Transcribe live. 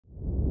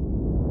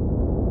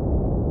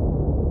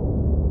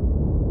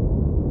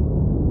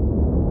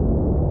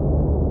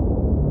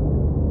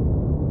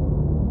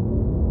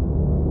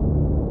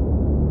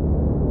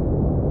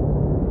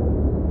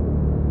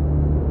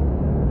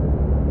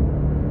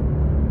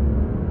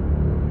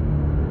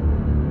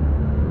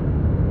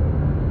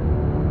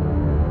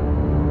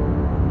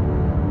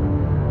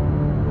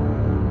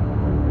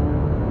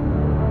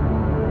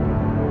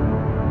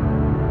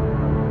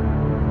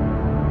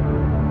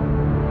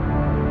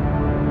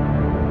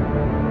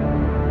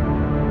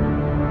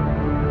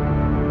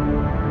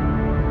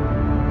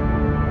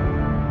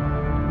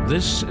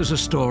This is a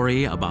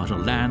story about a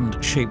land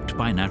shaped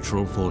by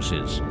natural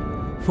forces,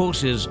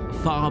 forces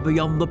far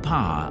beyond the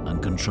power and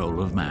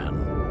control of man.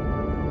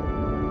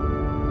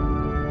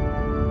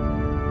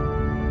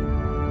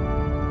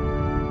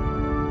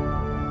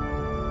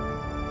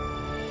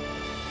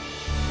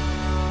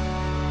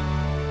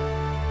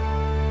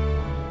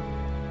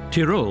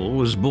 Tyrol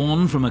was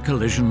born from a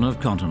collision of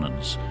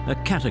continents, a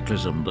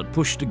cataclysm that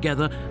pushed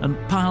together and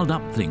piled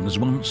up things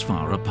once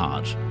far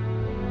apart.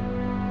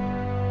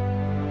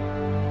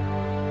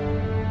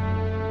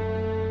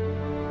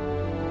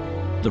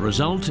 The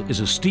result is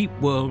a steep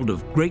world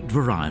of great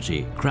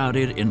variety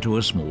crowded into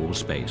a small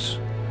space.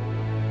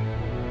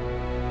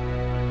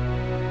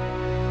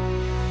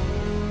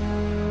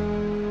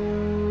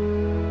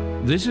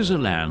 This is a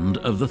land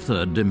of the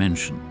third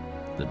dimension,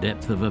 the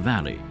depth of a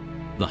valley,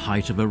 the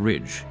height of a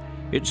ridge,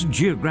 its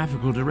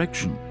geographical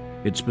direction,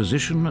 its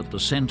position at the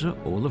center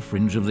or the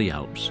fringe of the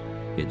Alps,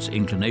 its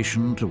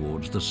inclination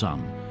towards the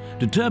sun,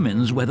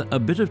 determines whether a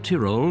bit of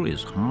Tyrol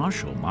is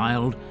harsh or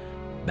mild,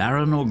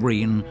 barren or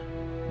green,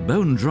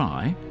 bone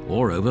dry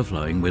or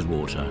overflowing with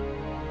water.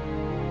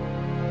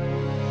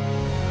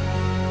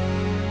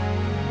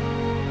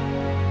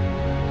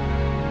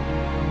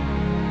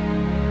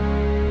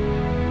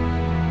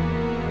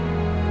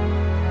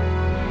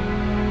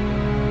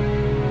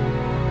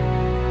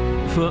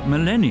 For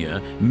millennia,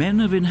 men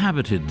have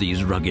inhabited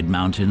these rugged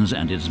mountains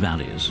and its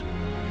valleys.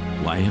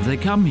 Why have they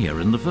come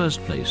here in the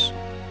first place?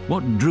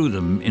 What drew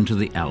them into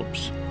the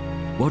Alps?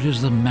 What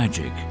is the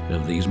magic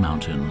of these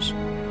mountains?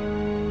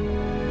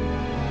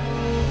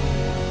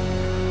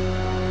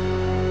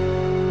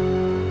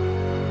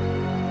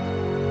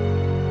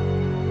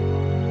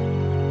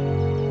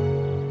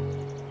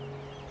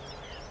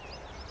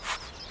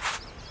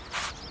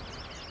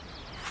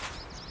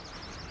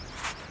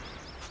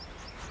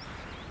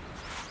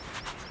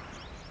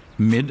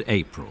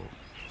 Mid-April.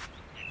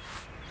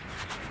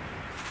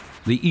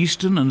 The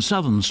eastern and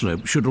southern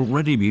slope should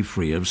already be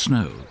free of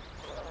snow.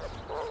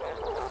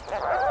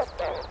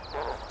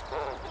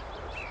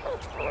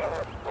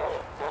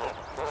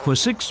 For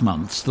 6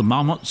 months, the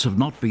marmots have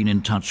not been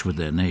in touch with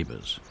their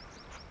neighbors.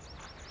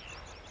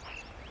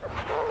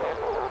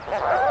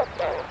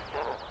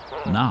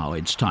 Now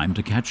it's time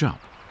to catch up.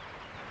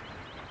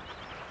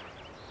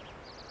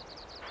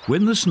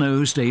 When the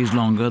snow stays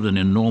longer than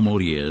in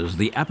normal years,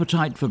 the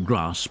appetite for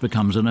grass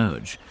becomes an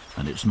urge,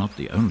 and it's not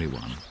the only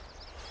one.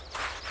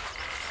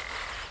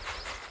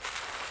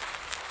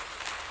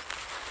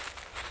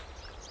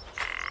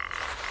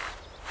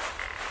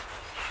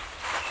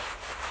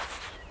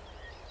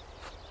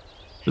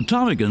 The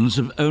ptarmigans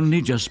have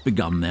only just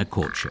begun their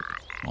courtship.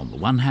 On the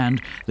one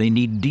hand, they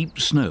need deep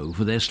snow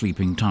for their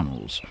sleeping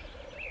tunnels,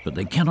 but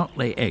they cannot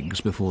lay eggs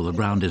before the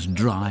ground is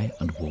dry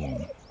and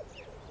warm.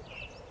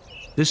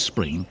 This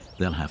spring,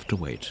 they'll have to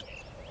wait.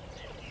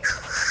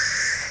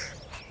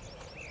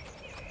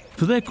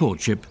 For their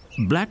courtship,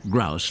 black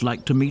grouse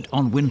like to meet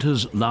on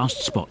winter's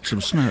last spots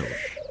of snow.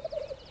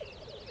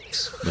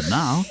 But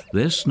now,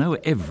 there's snow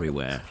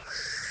everywhere.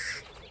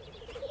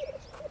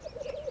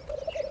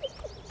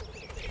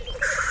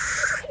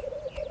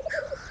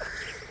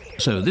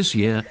 So this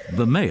year,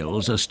 the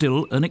males are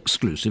still an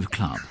exclusive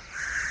club.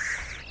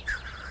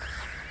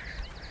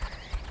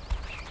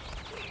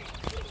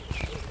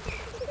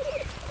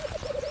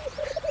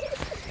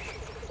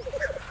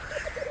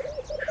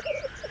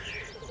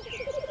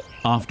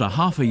 After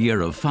half a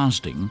year of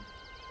fasting,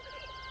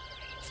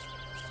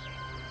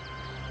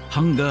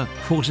 hunger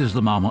forces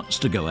the marmots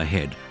to go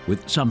ahead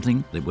with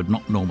something they would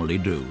not normally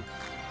do.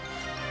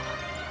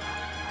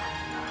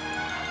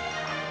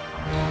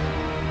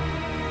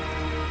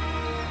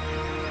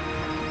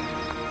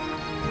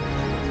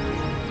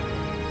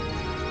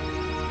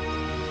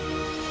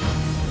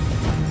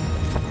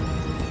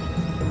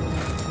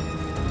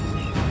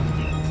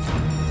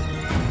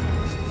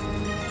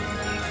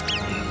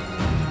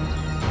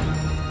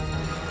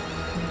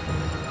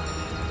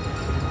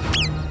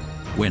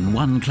 When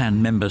one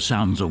clan member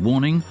sounds a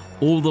warning,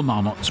 all the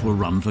marmots will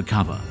run for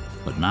cover.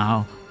 But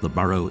now the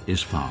burrow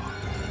is far.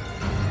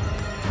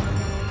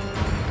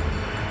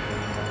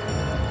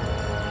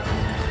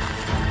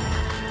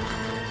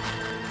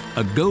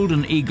 A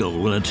golden eagle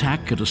will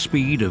attack at a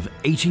speed of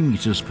 80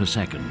 meters per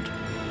second.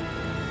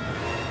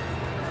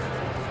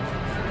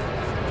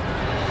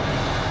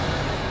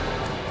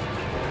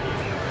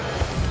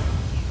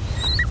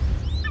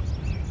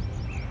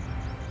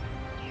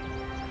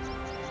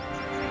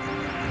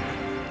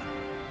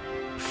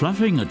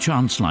 Fluffing a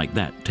chance like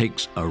that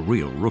takes a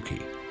real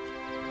rookie.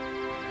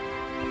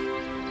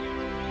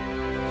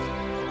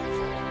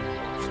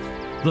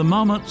 The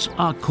marmots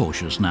are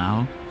cautious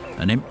now.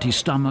 An empty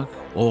stomach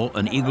or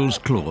an eagle's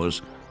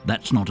claws,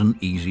 that's not an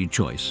easy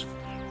choice.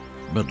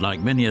 But like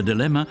many a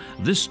dilemma,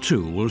 this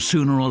too will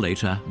sooner or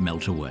later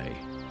melt away.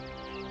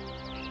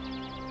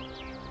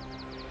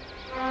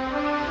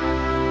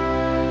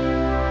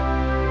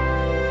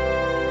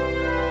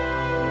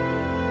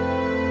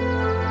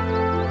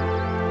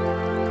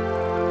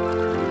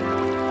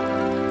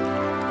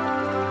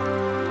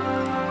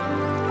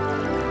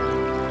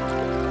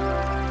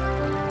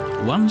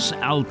 Once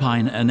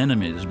alpine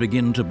anemones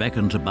begin to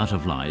beckon to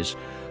butterflies,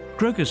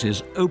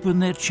 crocuses open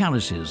their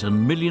chalices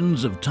and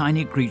millions of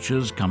tiny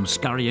creatures come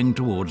scurrying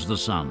towards the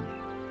sun.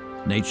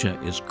 Nature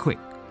is quick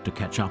to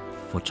catch up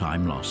for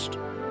time lost.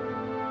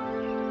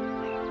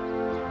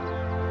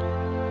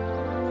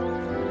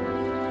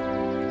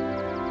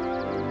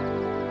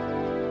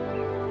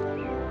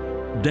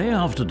 Day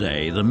after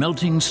day, the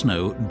melting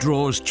snow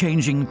draws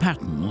changing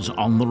patterns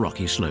on the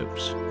rocky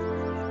slopes.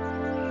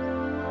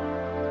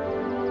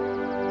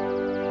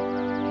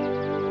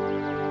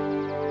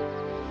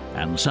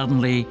 And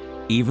suddenly,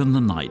 even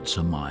the nights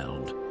are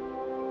mild.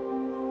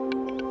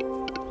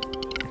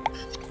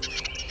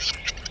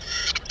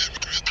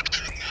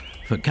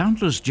 For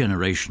countless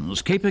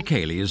generations,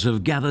 capercaillies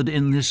have gathered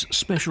in this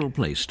special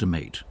place to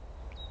mate.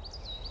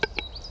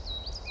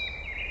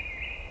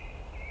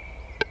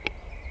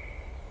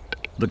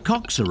 The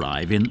cocks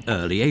arrive in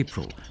early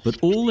April, but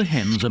all the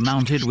hens are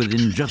mounted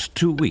within just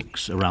 2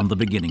 weeks, around the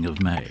beginning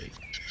of May.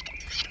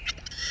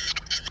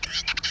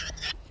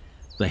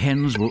 The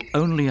hens will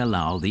only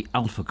allow the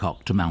alpha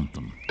cock to mount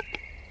them.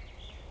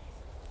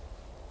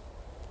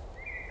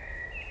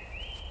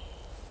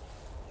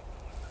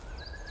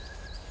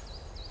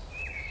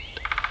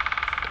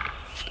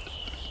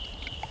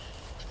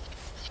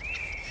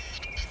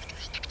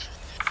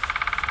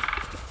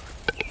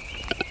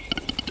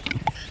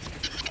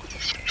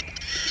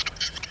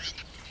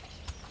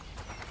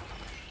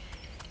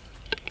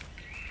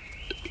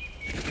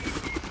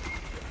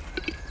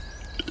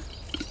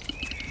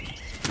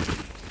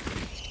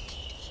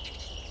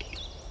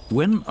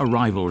 When a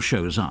rival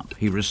shows up,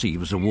 he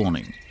receives a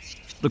warning.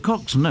 The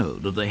cocks know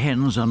that the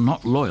hens are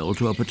not loyal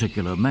to a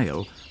particular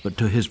male, but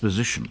to his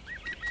position,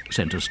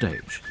 centre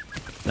stage.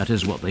 That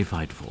is what they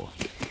fight for.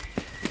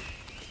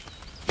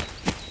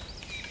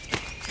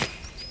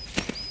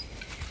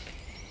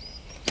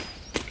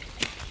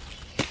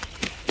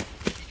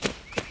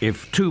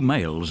 If two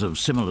males of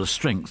similar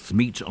strength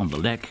meet on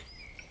the deck,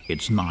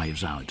 it's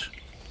knives out.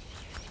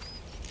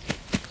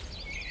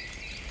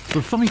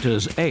 The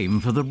fighters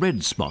aim for the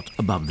red spot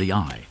above the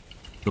eye.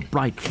 The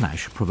bright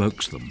flash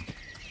provokes them.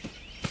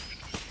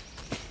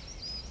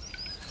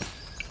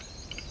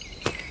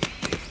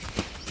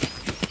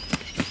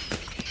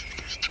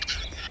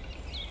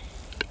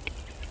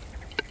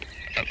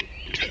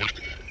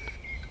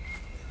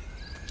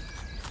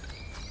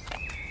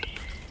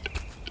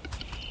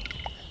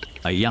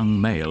 A young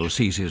male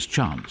sees his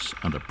chance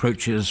and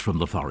approaches from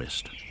the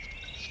forest.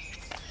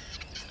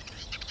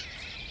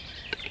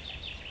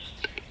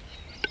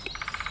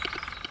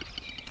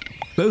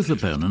 Both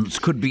opponents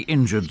could be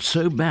injured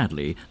so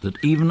badly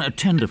that even a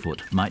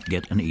tenderfoot might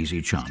get an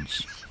easy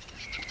chance.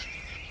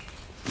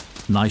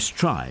 Nice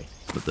try,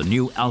 but the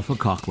new alpha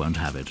cock won't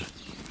have it.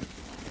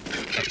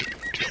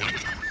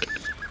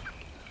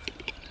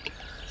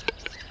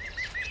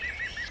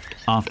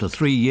 After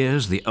 3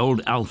 years, the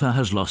old alpha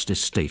has lost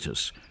his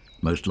status,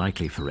 most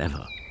likely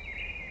forever.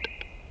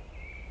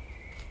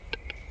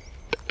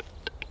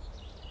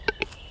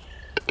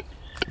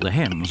 The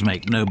hens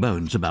make no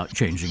bones about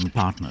changing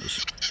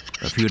partners.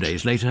 A few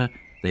days later,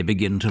 they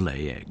begin to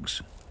lay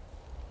eggs.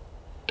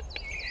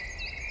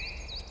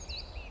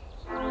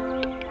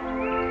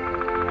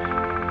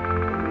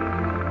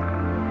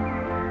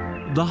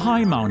 The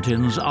high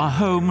mountains are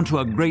home to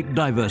a great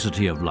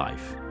diversity of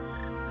life.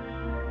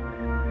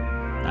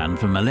 And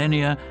for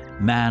millennia,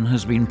 man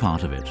has been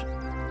part of it.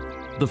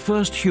 The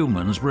first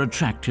humans were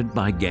attracted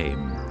by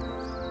game.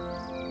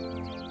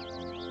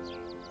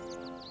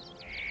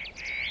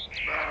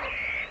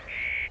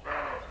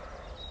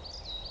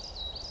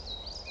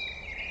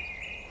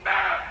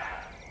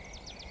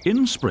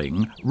 In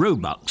spring,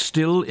 roebucks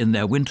still in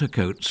their winter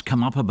coats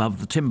come up above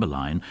the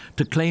timberline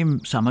to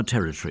claim summer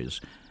territories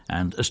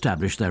and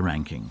establish their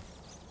ranking.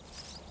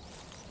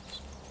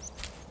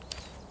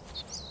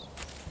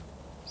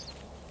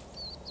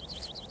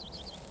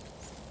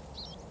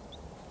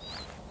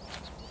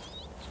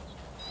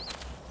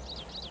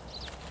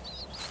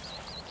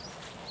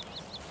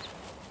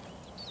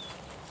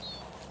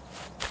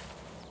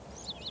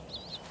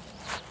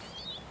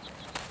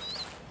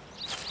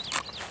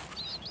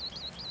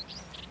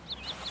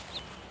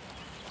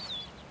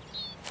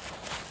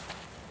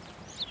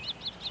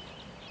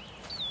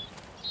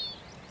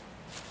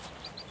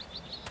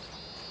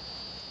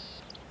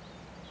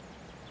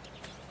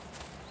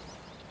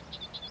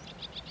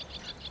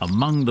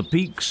 Among the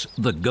peaks,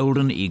 the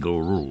golden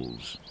eagle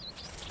rules.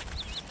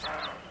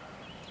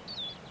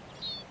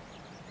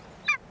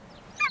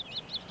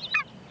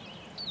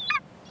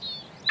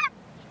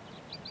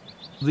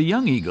 The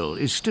young eagle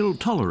is still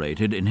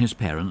tolerated in his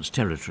parents'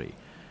 territory,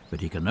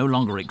 but he can no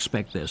longer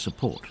expect their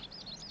support.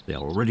 They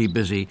are already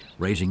busy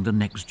raising the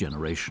next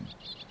generation.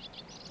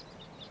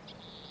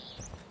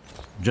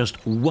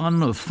 Just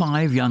 1 of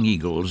 5 young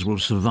eagles will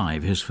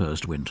survive his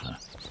first winter.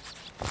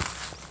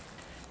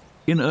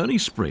 In early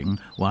spring,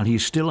 while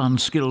he's still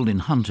unskilled in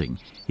hunting,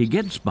 he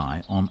gets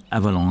by on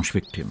avalanche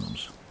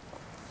victims.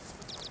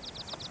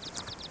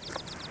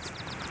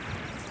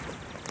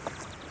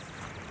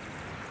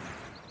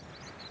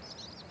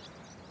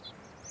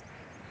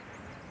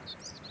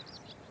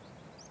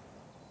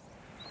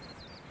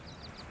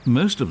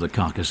 Most of the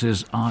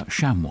carcasses are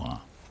chamois.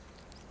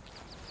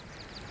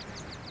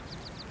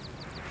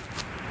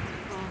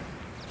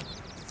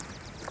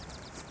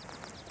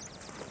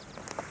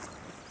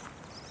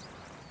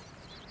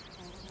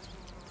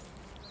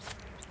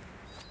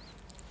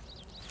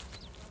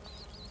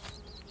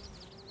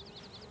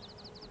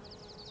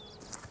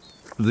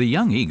 The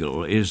young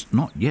eagle is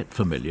not yet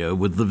familiar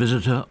with the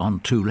visitor on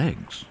two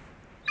legs.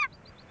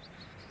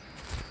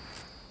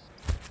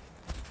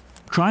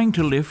 Trying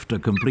to lift a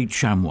complete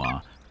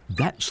chamois,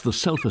 that's the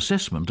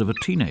self-assessment of a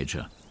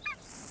teenager.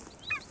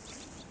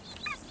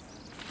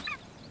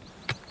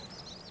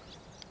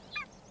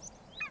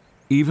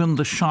 Even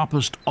the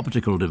sharpest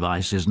optical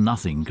device is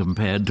nothing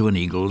compared to an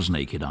eagle's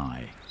naked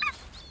eye.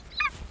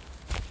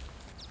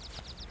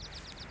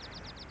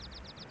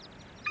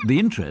 The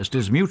interest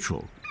is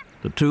mutual.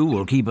 The two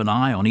will keep an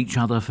eye on each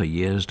other for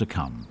years to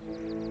come.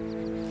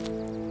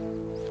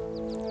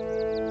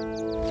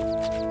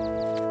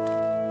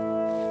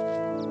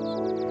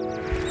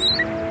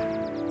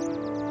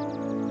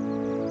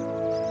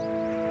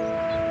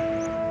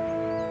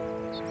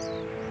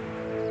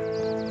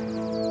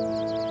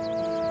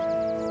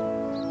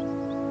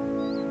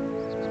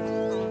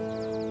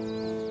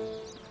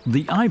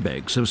 The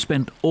ibex have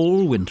spent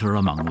all winter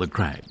among the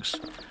crags.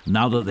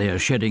 Now that they are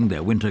shedding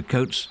their winter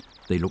coats,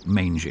 they look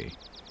mangy.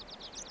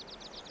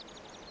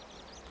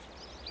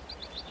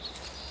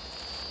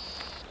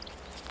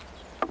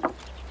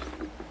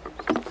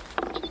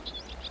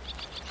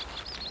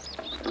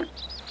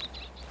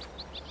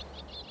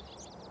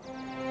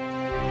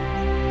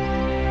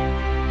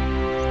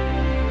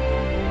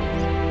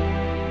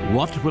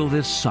 What will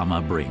this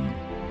summer bring?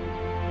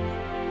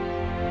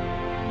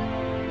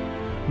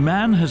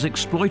 Man has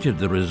exploited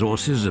the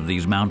resources of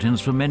these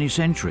mountains for many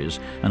centuries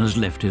and has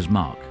left his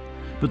mark.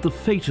 But the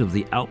fate of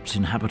the Alps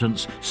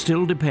inhabitants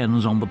still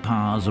depends on the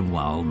powers of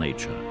wild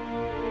nature.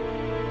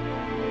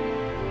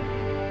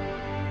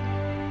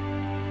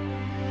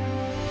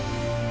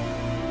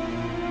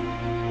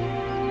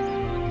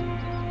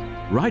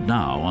 Right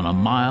now, on a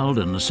mild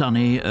and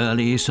sunny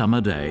early summer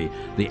day,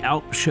 the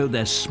Alps show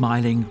their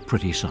smiling,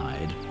 pretty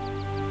side.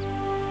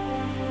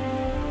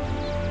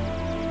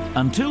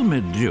 Until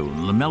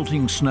mid-June, the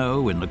melting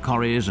snow in the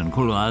corries and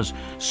couloirs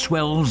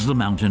swells the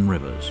mountain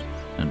rivers.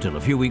 Until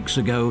a few weeks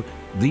ago,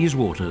 these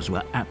waters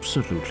were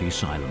absolutely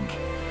silent.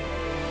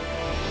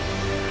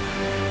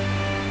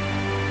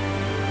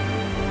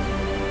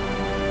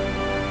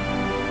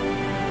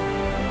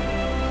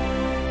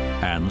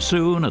 And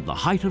soon, at the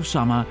height of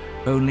summer,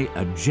 only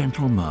a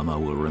gentle murmur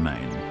will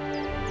remain.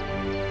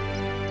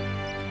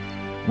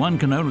 One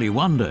can only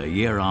wonder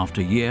year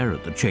after year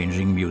at the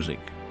changing music,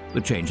 the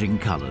changing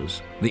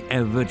colours, the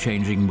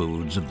ever-changing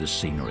moods of this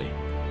scenery.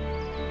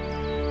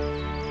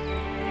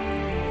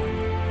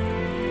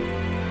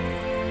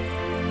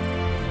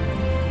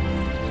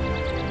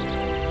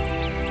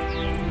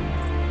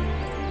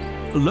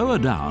 Lower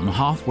down,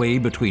 halfway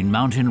between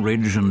mountain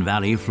ridge and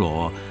valley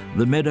floor,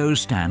 the meadows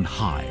stand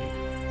high.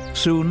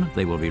 Soon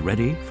they will be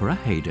ready for a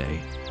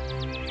heyday.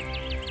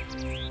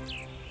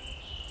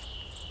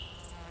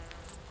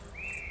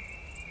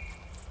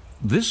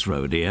 This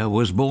roe deer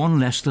was born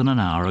less than an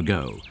hour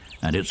ago,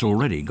 and it's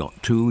already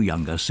got two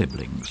younger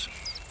siblings.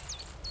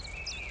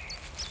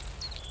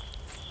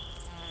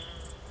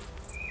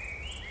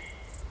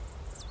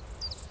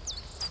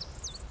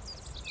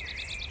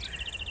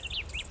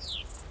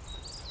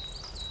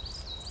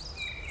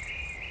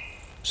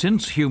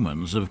 Since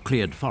humans have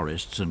cleared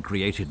forests and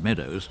created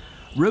meadows,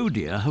 roe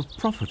deer have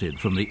profited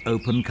from the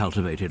open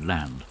cultivated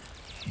land,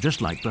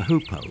 just like the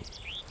hoopoe.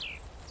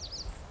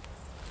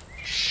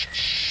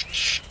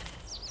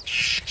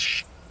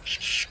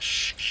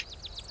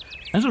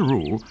 As a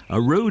rule, a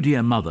roe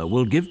deer mother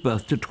will give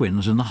birth to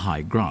twins in the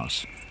high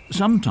grass,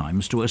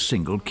 sometimes to a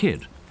single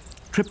kid.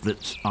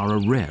 Triplets are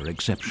a rare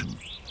exception.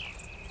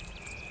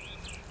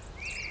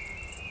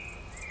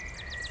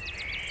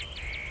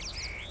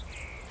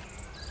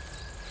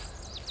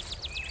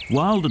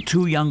 While the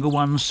two younger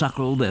ones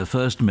suckle their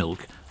first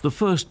milk, the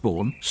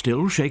firstborn,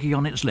 still shaky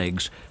on its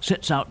legs,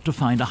 sets out to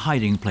find a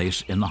hiding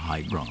place in the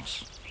high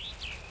grass.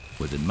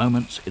 Within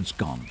moments, it's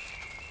gone,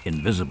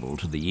 invisible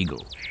to the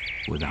eagle,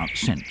 without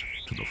scent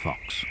to the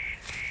fox.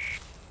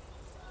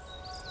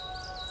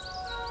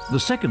 The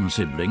second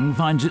sibling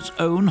finds its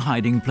own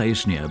hiding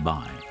place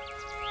nearby.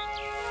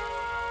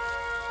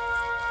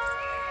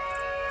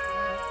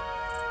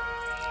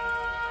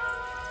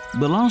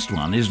 The last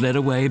one is led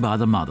away by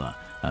the mother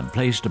and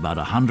placed about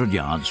 100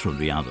 yards from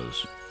the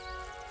others.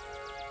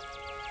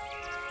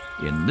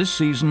 In this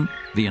season,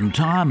 the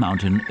entire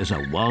mountain is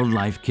a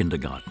wildlife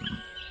kindergarten.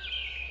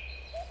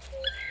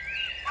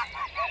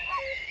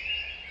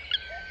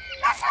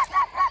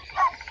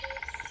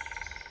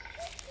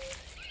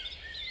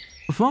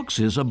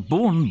 Foxes are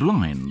born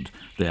blind.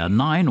 They are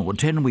 9 or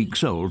 10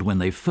 weeks old when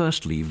they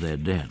first leave their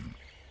den.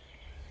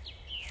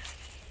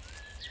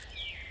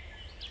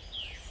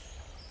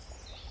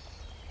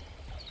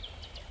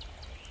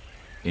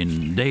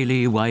 In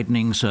daily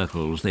widening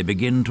circles, they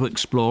begin to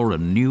explore a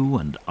new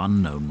and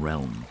unknown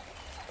realm.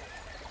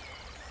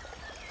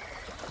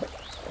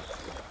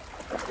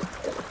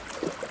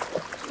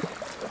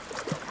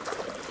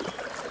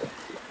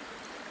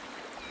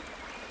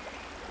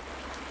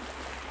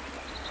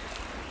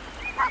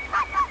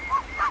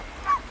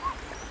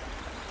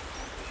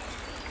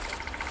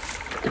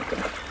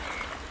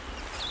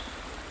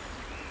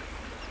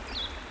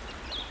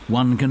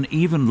 One can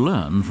even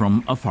learn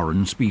from a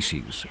foreign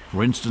species,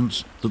 for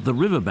instance, that the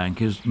riverbank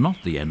is not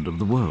the end of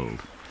the world.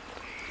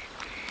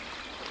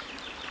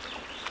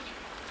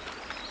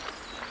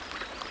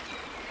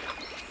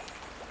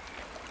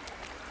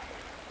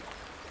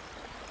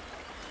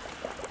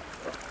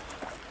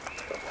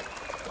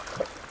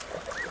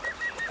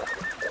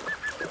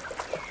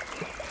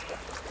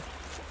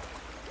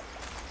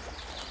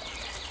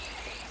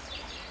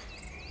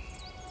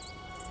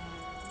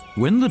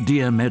 When the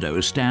deer meadow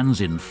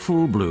stands in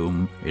full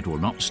bloom, it will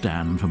not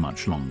stand for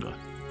much longer.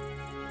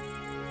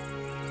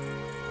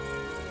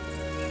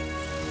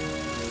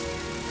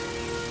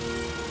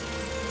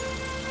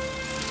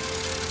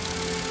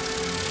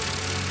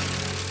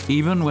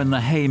 Even when the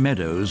hay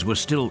meadows were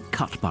still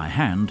cut by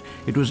hand,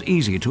 it was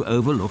easy to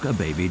overlook a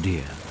baby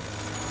deer.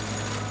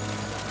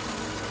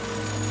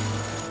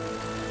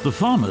 The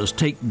farmers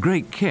take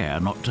great care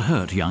not to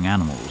hurt young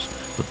animals,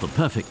 but the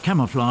perfect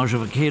camouflage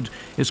of a kid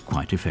is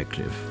quite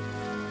effective.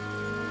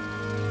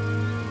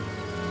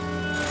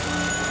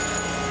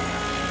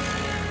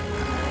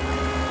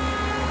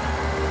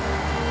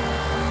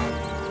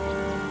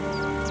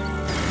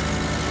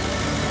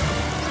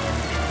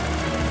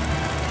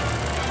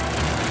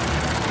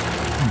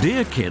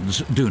 Deer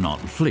kids do not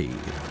flee.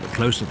 The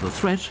closer the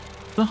threat,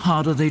 the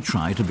harder they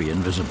try to be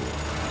invisible.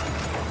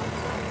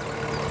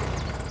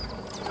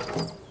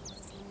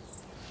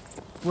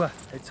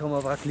 Jetzt haben wir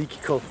aber ein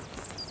Glück gehabt.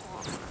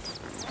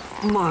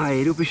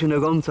 Mei, du bist ja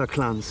noch ganz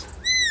kleines.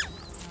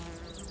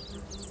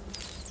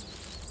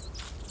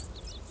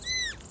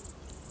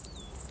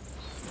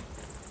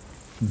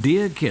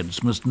 Deer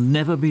kids must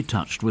never be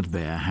touched with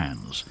bare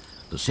hands.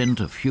 The scent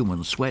of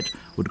human sweat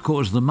would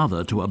cause the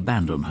mother to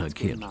abandon her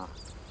kid.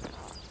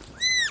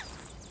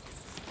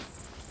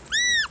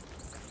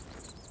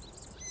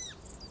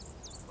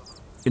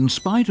 In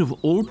spite of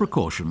all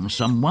precautions,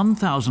 some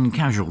 1,000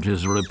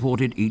 casualties are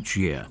reported each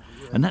year,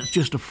 and that's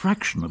just a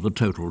fraction of the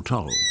total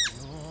toll.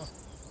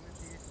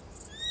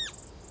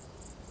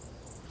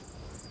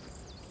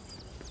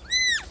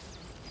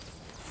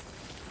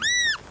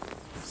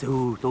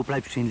 So, da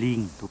bleibst du schön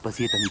liegen, da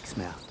passiert ja nichts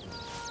mehr.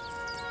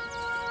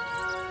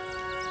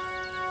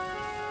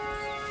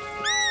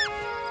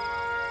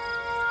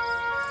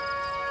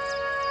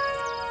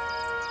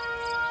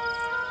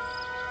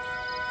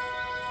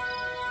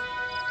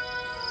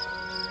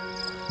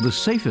 The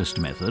safest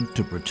method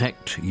to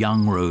protect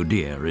young roe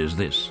deer is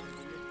this: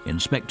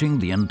 inspecting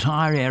the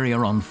entire area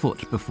on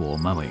foot before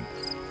mowing.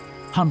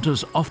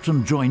 Hunters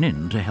often join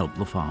in to help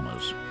the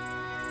farmers.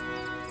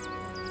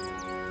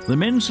 The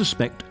men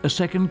suspect a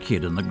second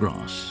kid in the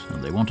grass,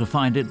 and they want to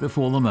find it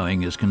before the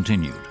mowing is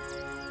continued.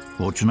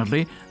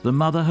 Fortunately, the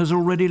mother has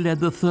already led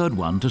the third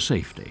one to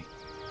safety.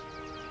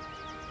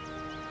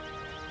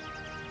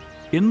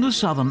 In the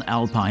southern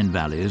alpine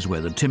valleys,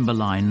 where the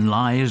timberline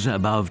lies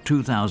above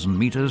 2,000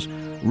 meters,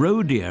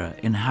 roe deer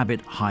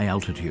inhabit high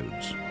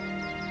altitudes.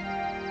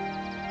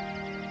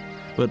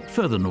 But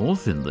further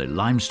north, in the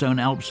limestone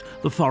Alps,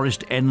 the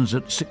forest ends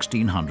at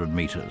 1,600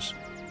 meters.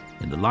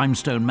 In the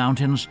limestone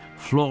mountains,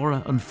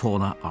 flora and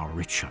fauna are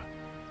richer.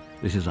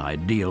 This is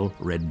ideal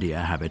red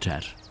deer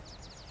habitat.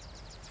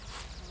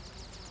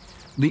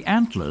 The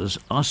antlers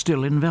are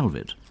still in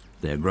velvet.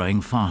 They're growing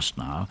fast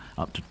now,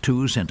 up to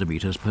 2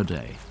 centimeters per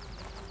day.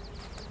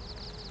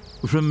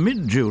 From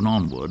mid-June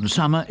onward,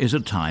 summer is a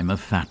time of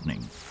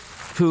fattening.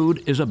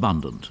 Food is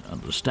abundant, and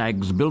the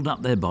stags build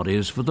up their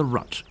bodies for the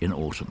rut in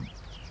autumn.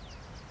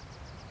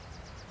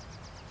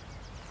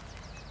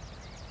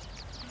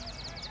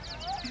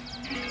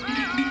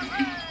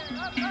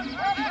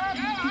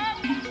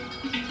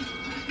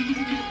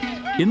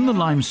 In the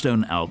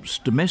limestone Alps,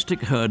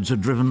 domestic herds are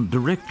driven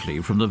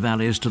directly from the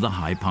valleys to the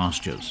high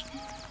pastures.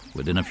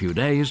 Within a few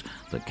days,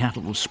 the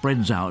cattle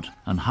spreads out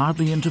and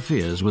hardly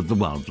interferes with the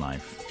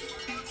wildlife.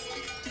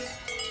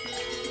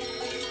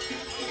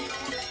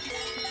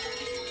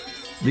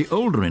 The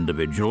older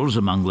individuals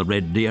among the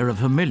red deer are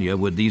familiar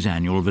with these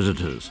annual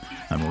visitors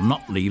and will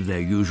not leave their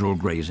usual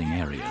grazing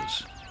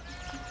areas.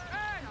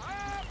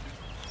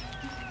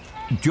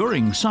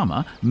 During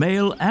summer,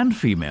 male and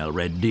female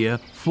red deer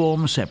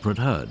form separate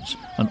herds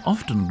and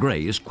often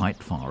graze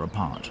quite far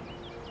apart.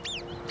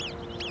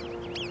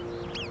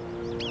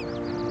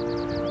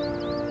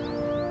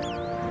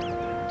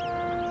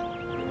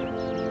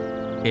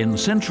 In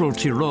central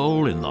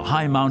Tyrol, in the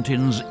high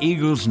mountains,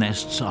 eagles'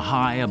 nests are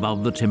high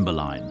above the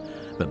timberline,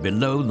 but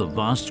below the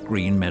vast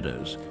green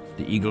meadows,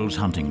 the eagles'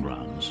 hunting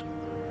grounds.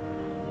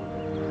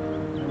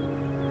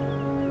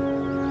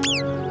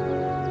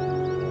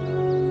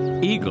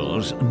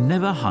 Eagles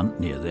never hunt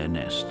near their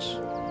nests.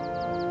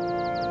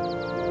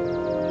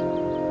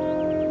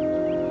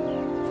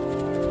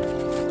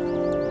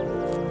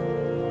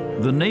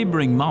 The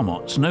neighbouring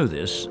marmots know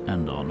this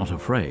and are not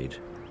afraid.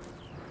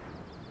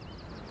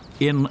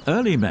 In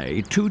early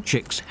May, 2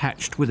 chicks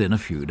hatched within a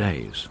few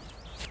days.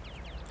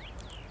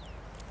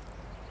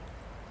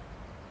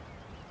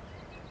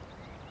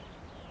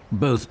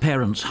 Both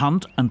parents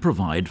hunt and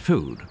provide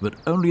food, but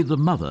only the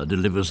mother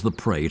delivers the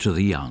prey to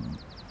the young.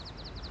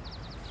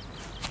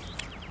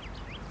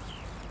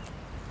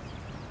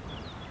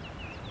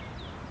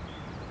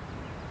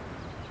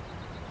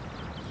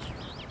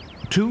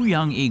 2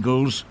 young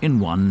eagles in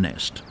one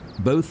nest,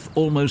 both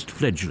almost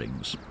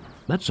fledglings.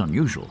 That's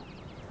unusual.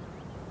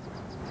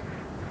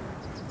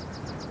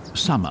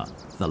 Summer,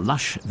 the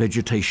lush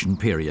vegetation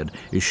period,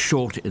 is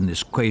short in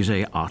this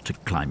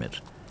quasi-Arctic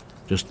climate,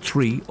 just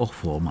 3 or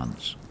 4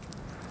 months.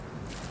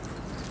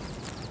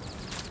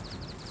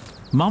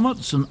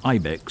 Marmots and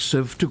ibex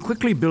have to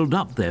quickly build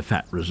up their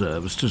fat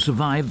reserves to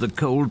survive the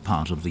cold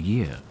part of the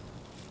year.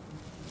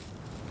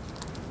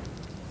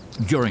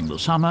 During the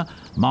summer,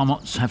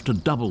 marmots have to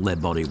double their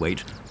body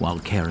weight while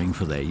caring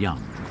for their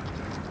young.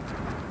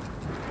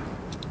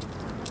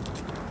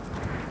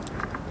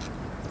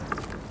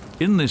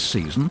 In this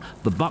season,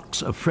 the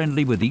bucks are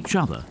friendly with each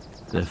other.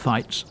 Their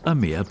fights are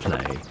mere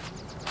play.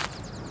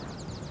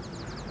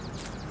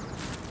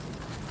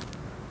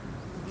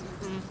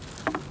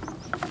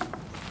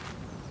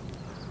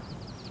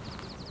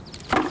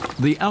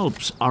 The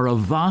Alps are a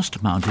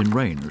vast mountain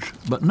range,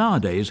 but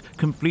nowadays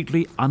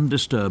completely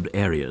undisturbed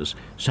areas,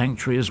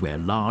 sanctuaries where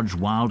large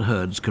wild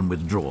herds can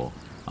withdraw,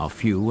 are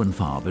few and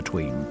far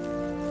between.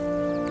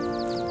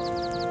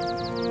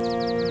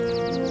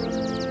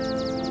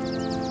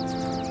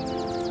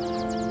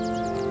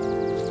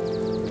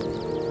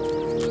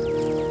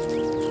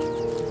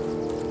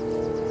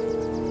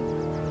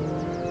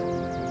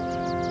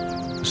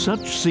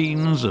 Such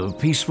scenes of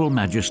peaceful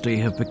majesty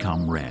have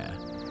become rare.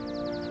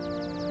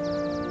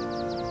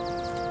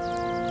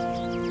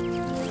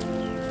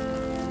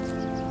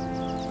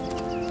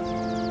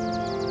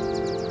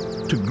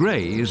 To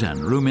graze and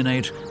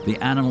ruminate, the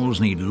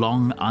animals need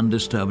long,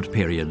 undisturbed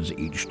periods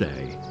each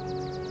day.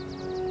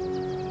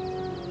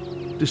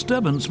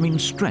 Disturbance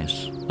means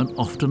stress and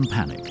often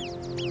panic.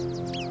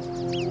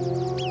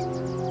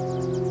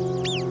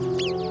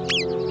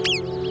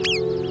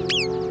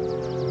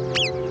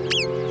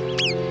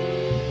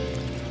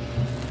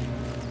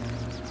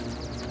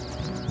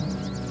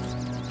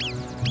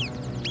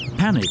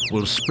 Panic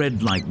will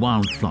spread like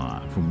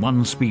wildfire from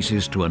one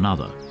species to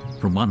another,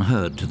 from one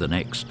herd to the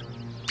next.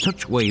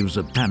 Such waves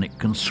of panic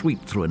can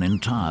sweep through an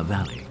entire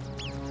valley.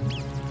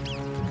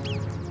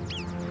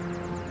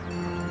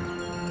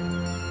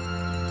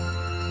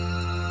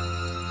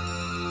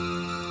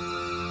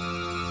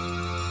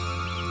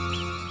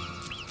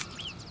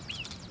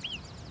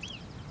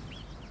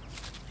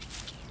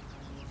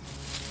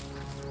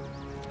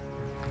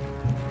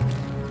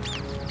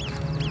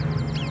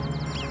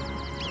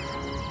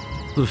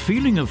 The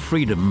feeling of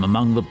freedom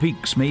among the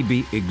peaks may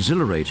be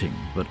exhilarating,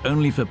 but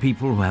only for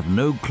people who have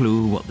no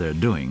clue what they're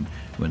doing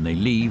when they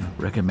leave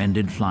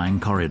recommended flying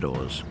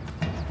corridors.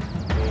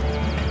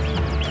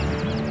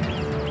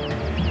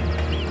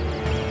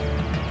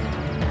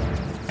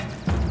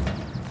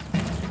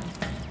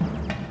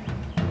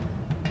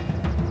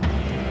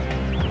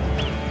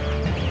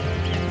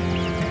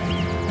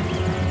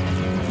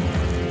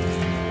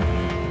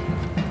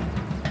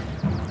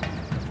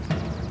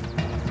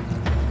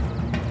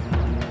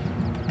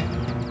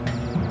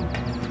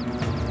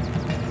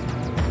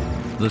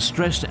 The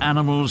stressed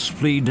animals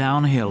flee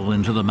downhill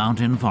into the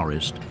mountain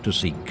forest to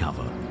seek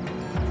cover.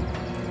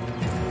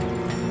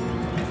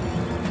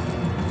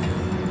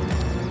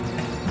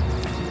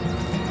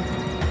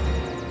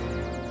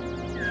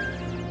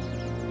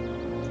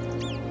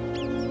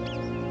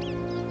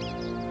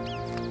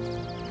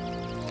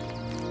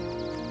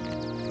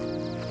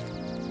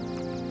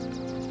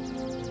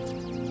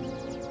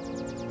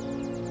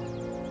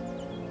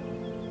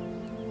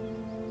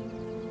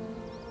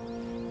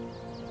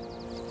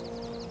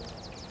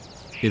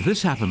 If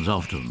this happens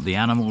often, the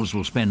animals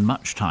will spend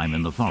much time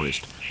in the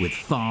forest with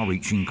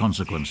far-reaching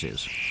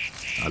consequences.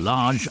 A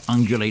large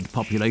ungulate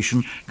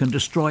population can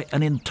destroy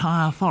an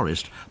entire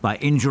forest by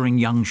injuring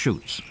young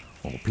shoots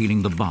or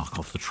peeling the bark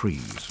off the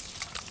trees.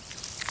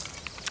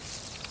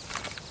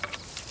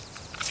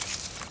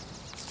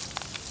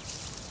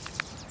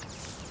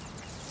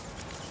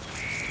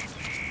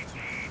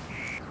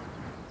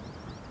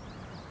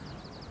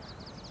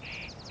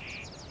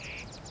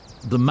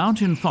 The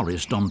mountain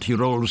forest on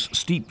Tyrol's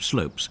steep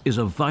slopes is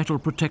a vital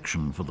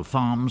protection for the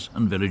farms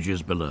and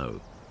villages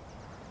below.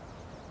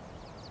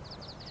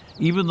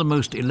 Even the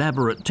most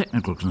elaborate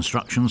technical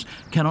constructions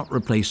cannot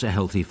replace a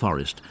healthy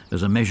forest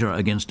as a measure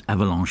against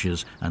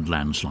avalanches and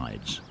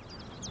landslides.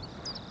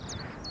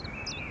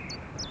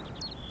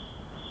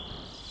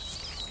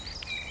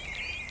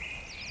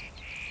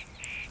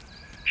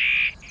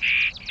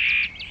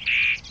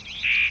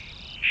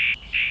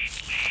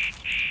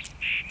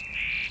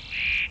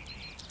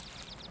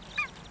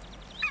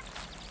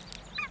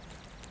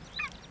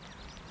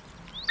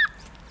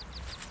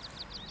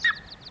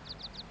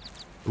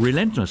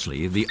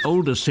 Relentlessly, the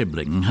older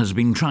sibling has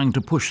been trying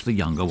to push the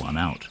younger one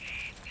out.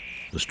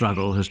 The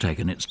struggle has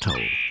taken its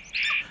toll.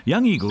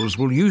 Young eagles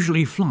will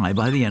usually fly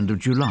by the end of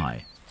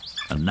July,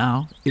 and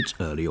now it's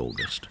early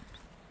August.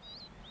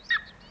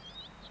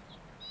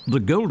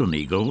 The golden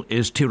eagle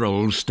is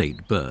Tyrol's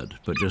state bird,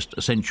 but just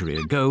a century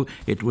ago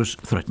it was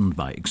threatened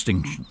by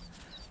extinction.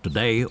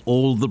 Today,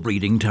 all the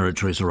breeding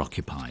territories are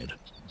occupied.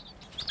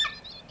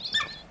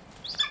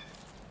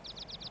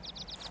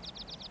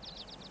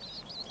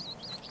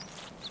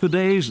 For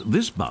days,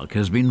 this buck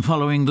has been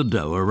following the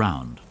doe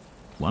around.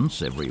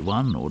 Once every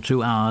 1 or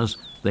 2 hours,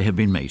 they have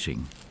been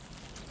mating.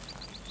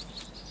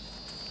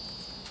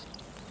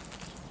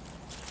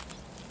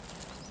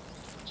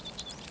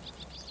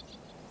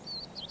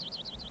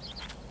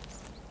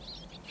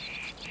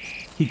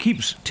 He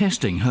keeps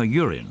testing her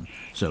urine,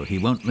 so he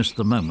won't miss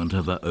the moment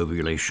of her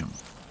ovulation.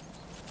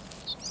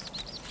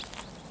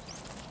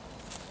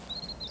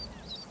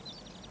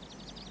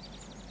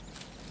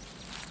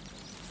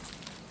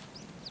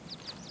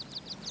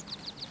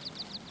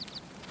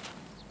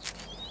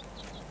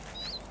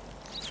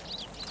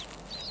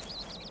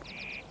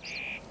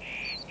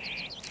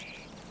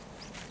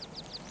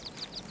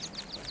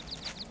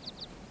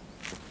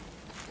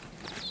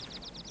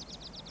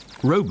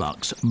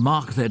 Roebucks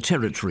mark their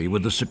territory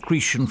with the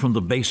secretion from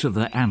the base of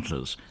their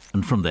antlers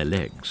and from their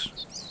legs.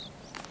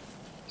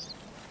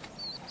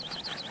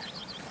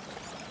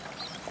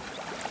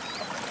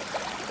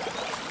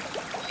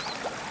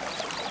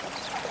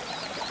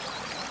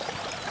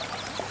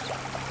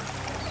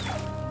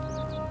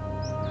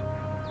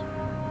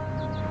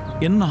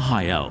 In the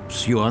high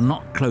Alps, you are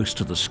not close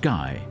to the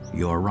sky,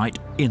 you are right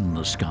in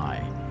the sky.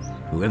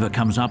 Whoever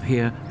comes up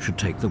here should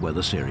take the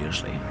weather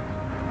seriously.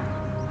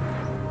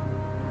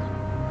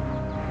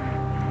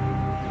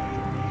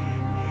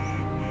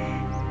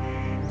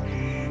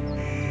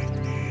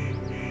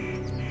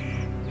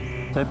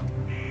 Sepp,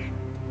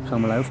 schau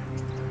mal auf.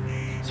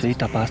 Das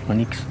Wetter passt mir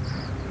nix.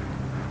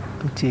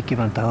 Du ziehst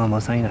jemand da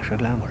mal sein, schon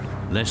gleich mal.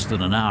 Less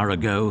than an hour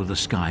ago, the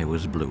sky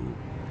was blue.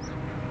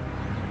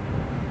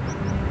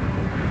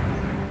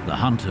 The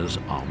hunters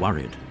are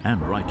worried,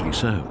 and rightly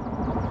so.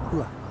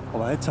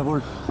 Aber jetzt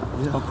wohl.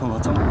 Jetzt packen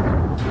wir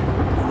zusammen.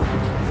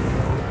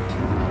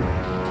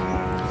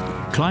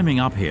 Climbing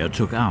up here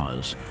took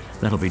hours.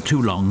 That'll be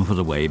too long for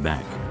the way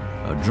back.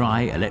 A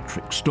dry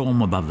electric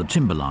storm above the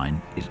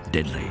timberline is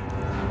deadly.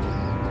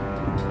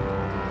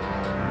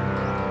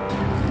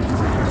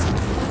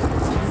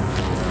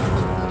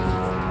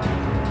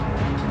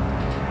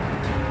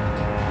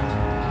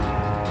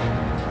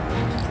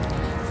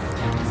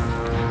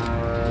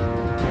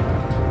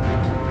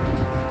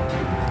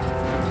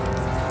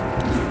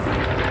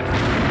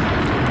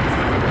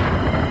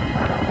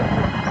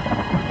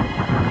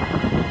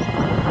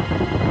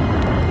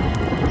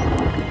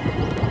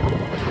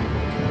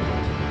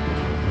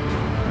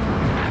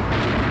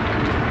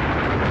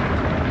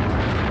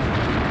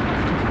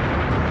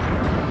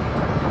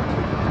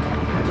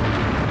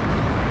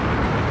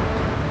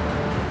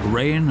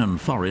 Rain and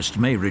forest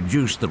may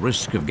reduce the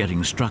risk of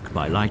getting struck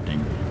by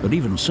lightning, but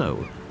even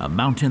so, a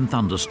mountain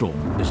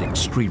thunderstorm is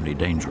extremely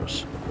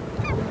dangerous.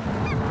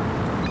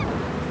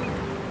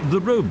 The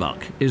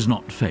roebuck is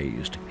not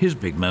fazed. His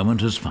big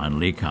moment has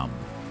finally come.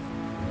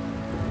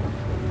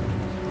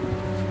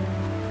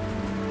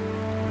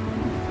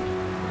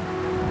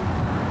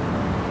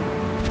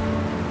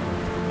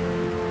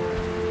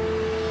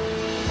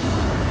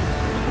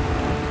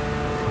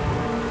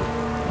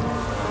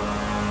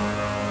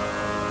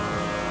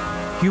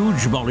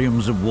 Huge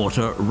volumes of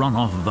water run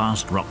off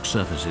vast rock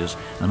surfaces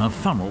and are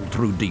funneled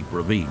through deep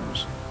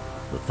ravines.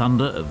 The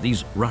thunder of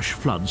these rush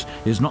floods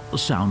is not the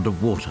sound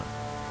of water.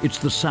 It's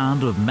the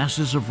sound of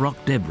masses of rock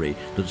debris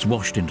that's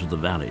washed into the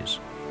valleys.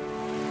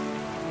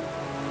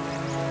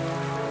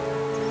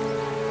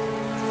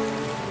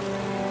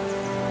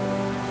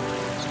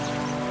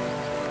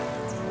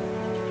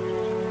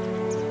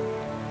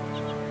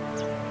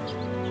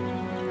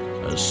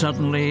 As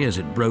suddenly as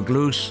it broke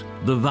loose,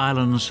 the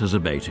violence has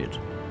abated.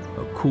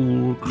 A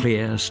cool,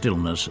 clear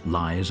stillness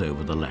lies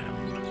over the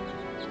land.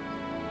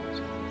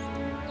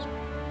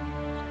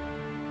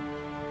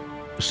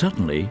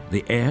 Suddenly,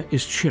 the air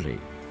is chilly.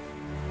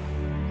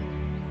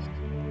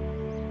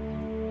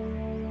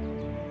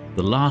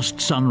 The last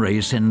sun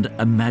rays send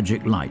a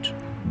magic light,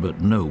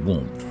 but no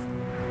warmth.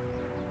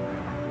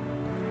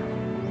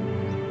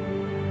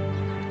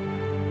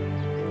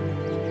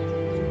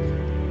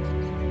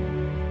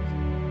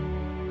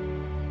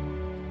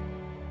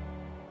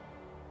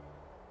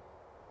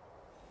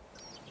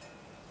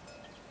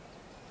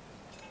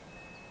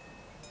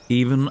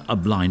 Even a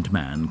blind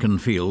man can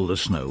feel the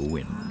snow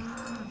wind.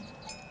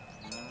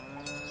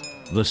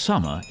 The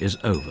summer is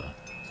over.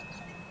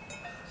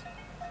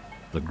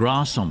 The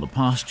grass on the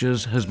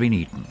pastures has been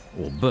eaten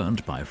or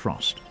burnt by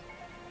frost.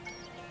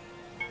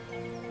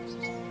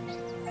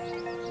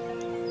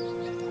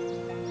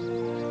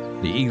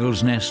 The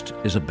eagle's nest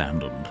is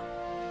abandoned.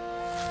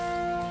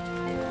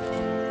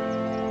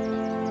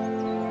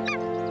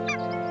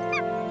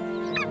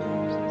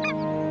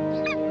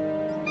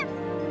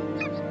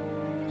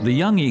 The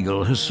young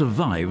eagle has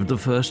survived the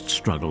first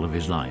struggle of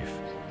his life.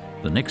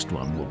 The next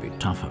one will be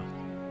tougher.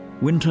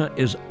 Winter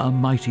is a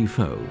mighty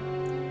foe,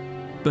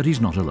 but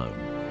he's not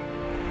alone.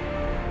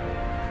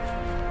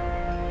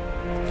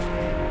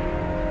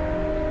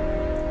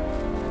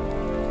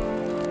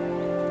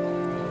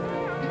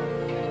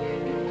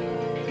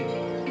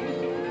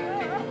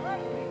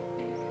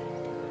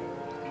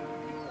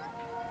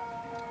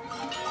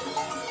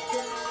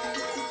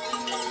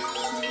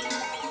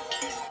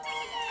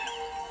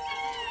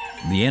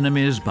 The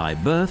enemies by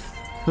birth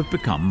have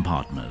become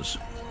partners.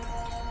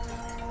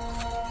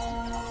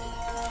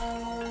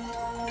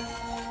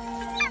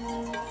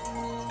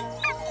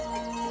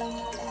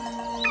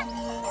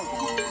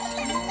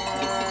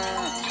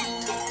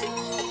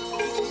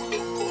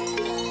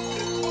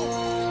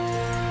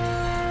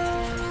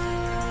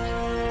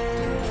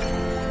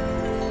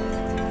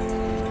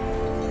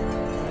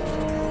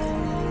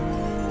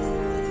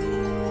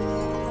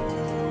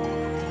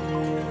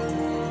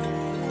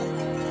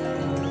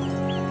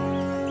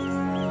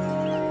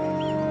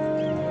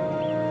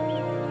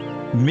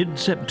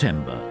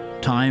 Mid-September,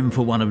 time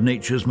for one of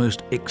nature's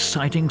most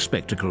exciting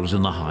spectacles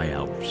in the high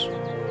Alps.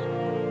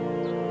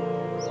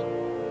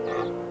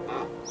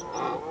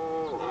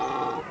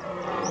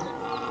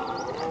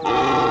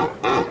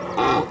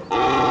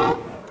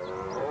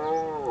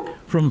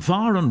 From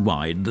far and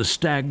wide, the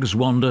stags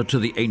wander to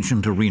the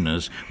ancient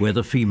arenas where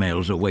the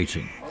females are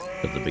waiting.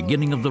 At the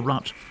beginning of the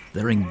rut,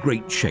 they're in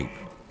great shape,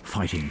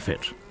 fighting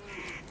fit.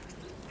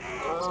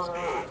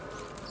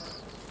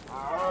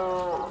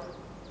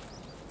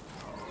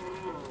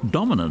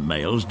 Dominant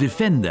males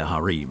defend their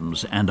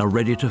harems and are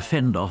ready to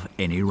fend off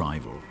any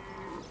rival.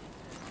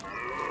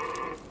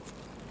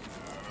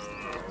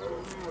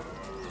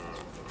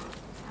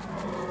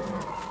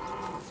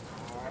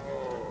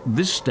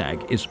 This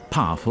stag is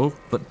powerful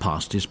but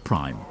past his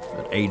prime.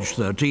 At age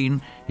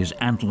 13, his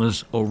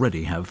antlers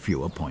already have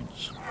fewer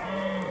points.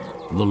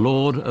 The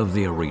lord of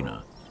the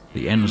arena.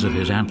 The ends of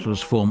his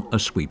antlers form a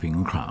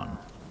sweeping crown.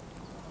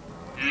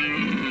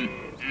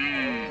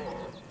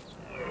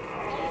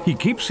 He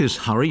keeps his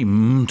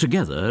harem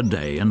together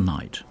day and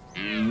night.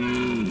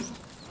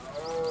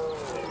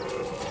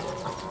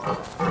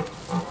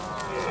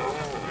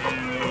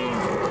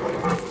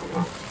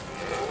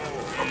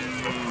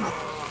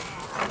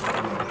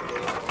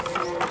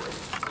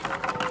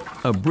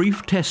 A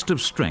brief test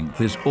of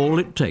strength is all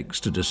it takes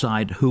to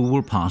decide who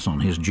will pass on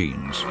his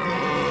genes.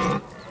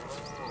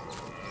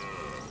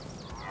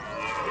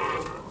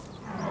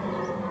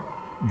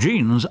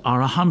 Genes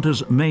are a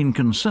hunter's main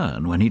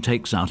concern when he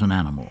takes out an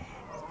animal.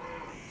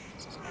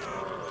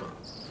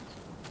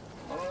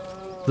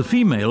 The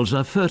females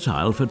are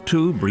fertile for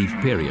 2 brief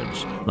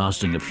periods,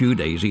 lasting a few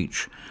days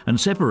each, and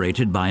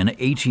separated by an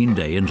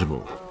 18-day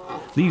interval.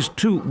 These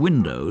 2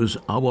 windows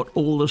are what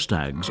all the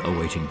stags are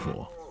waiting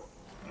for.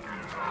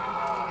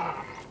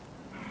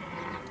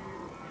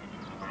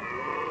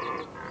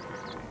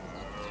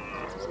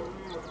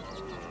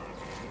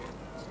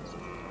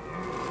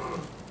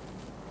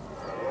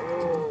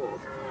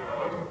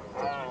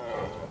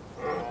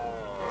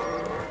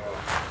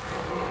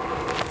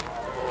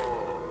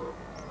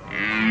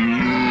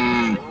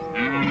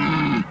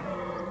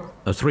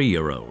 A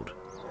 3-year-old.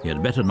 He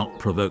had better not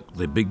provoke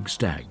the big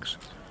stags.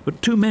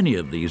 But too many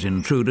of these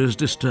intruders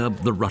disturb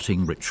the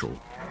rutting ritual.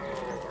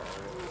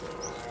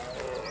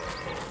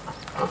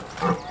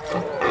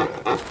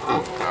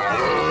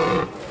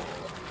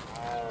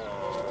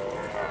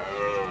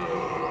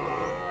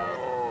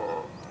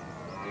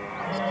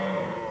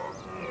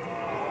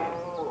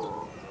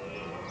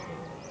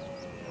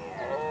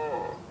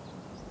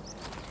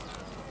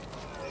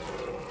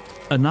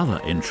 Another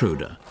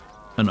intruder,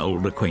 an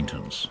old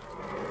acquaintance.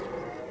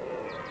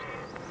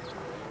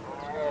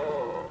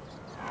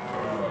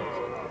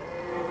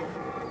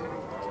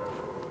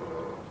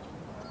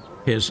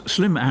 His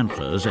slim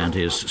antlers and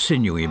his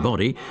sinewy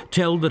body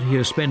tell that he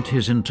has spent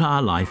his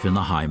entire life in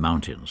the high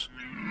mountains.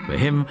 For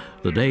him,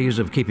 the days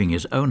of keeping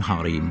his own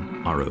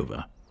harem are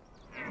over.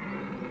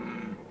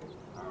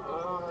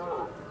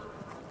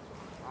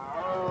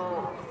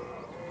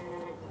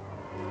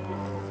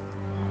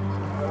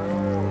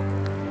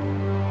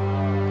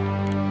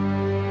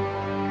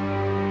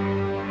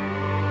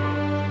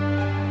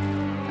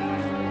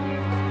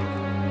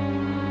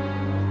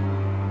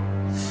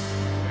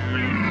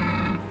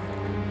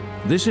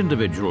 This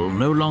individual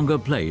no longer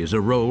plays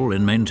a role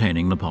in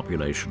maintaining the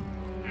population.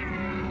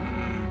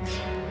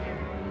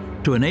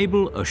 To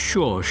enable a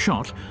sure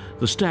shot,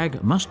 the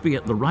stag must be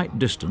at the right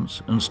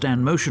distance and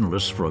stand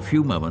motionless for a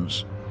few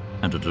moments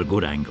and at a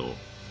good angle.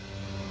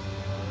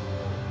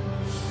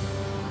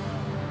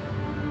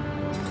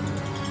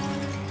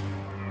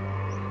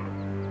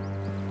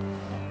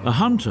 A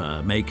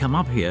hunter may come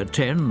up here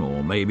 10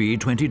 or maybe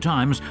 20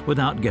 times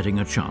without getting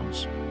a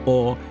chance,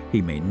 or he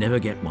may never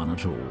get one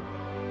at all.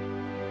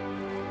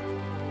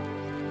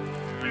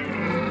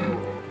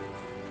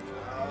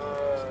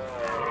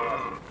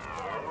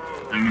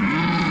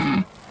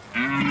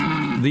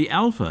 The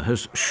alpha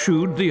has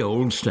shooed the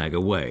old stag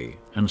away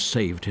and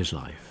saved his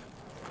life.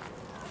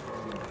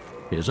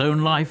 His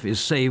own life is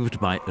saved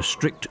by a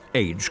strict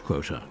age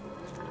quota.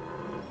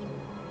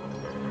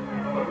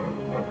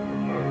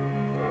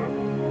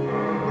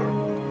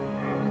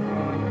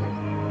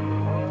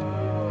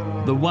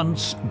 The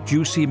once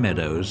juicy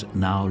meadows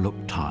now look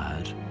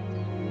tired.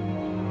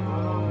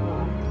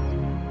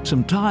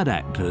 Some tired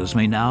actors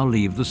may now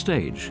leave the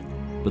stage,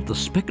 but the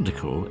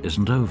spectacle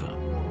isn't over.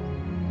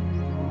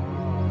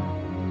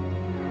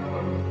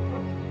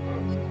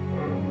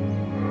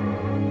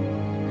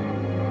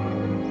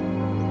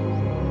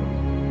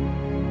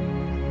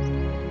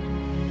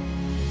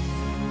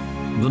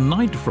 The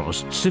night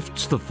frost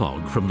sifts the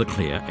fog from the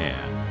clear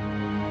air.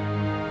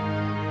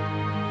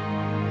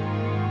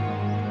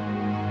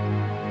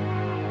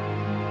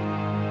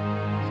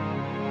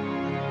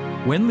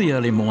 When the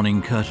early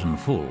morning curtain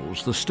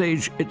falls, the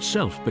stage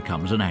itself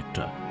becomes an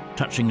actor,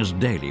 touching us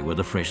daily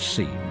with a fresh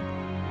scene.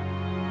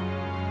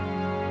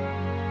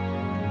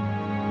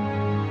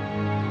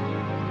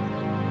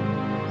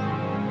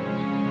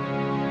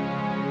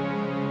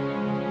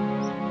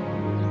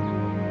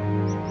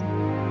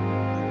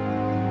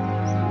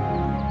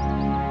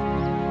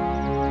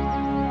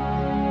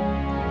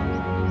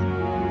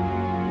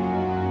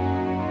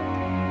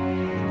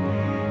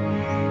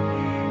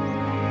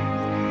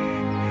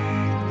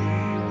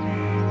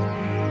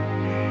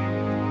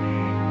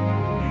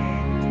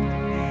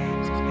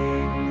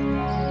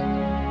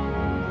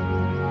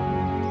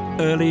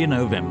 Early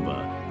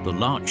November, the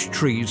larch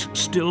trees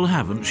still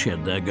haven't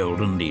shed their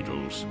golden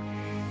needles.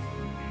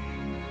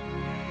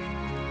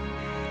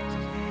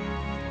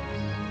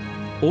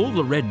 All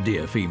the red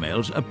deer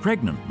females are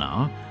pregnant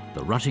now.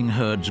 The rutting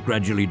herds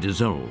gradually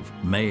dissolve.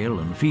 Male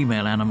and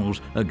female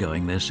animals are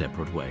going their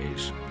separate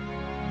ways.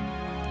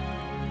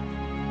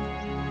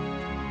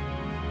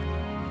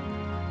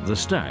 The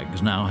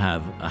stags now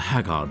have a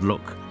haggard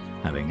look,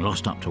 having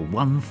lost up to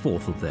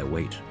 1/4 of their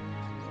weight.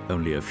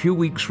 Only a few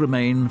weeks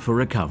remain for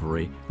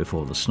recovery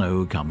before the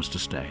snow comes to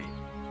stay.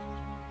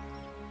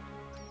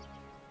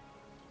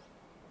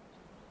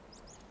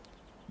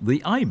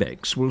 The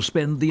ibex will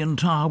spend the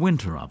entire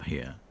winter up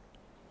here.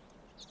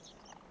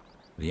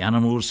 The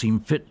animals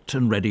seem fit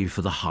and ready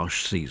for the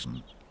harsh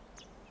season.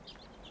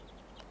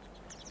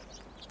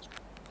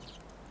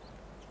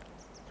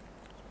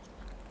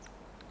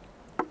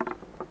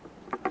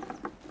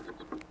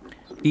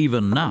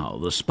 Even now,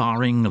 the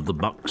sparring of the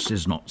bucks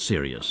is not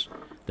serious.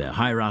 Their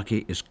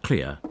hierarchy is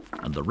clear,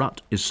 and the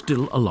rut is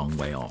still a long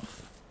way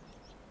off.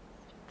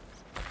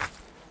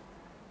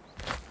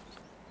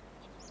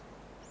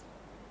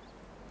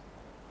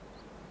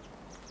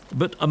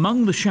 But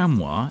among the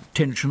chamois,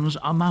 tensions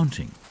are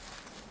mounting.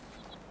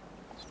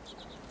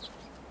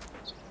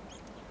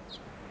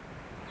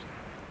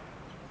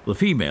 The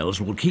females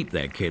will keep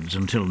their kids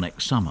until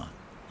next summer.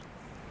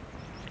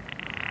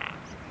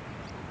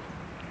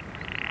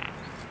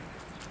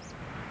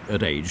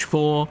 At age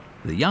 4,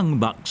 the young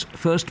bucks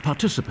first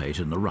participate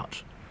in the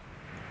rut.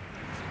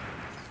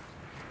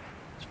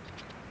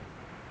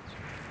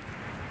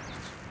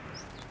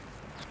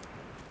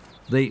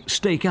 They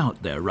stake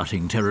out their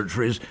rutting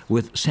territories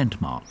with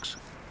scent marks.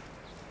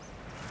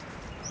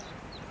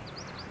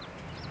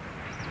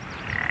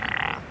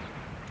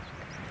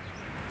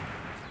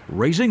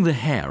 Raising the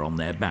hair on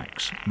their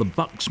backs, the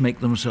bucks make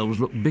themselves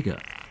look bigger.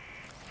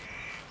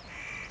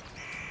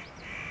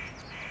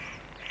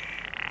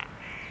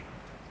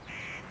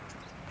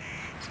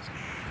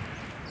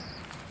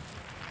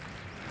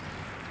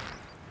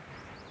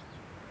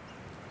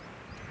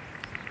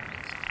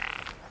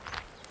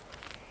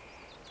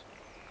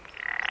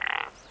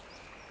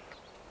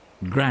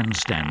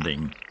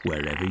 Grandstanding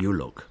wherever you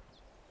look.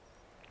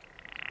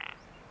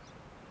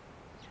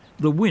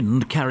 The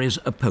wind carries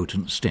a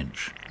potent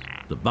stench.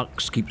 The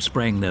bucks keep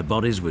spraying their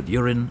bodies with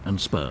urine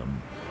and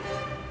sperm.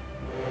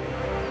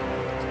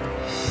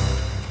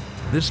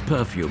 This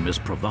perfume is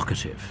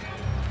provocative.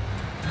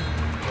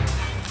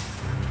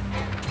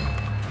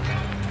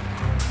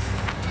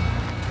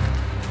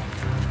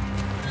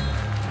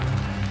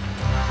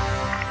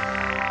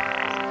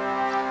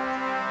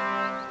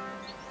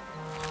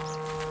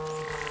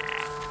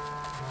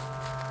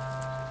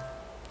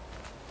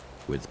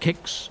 With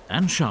kicks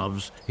and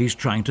shoves, he's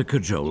trying to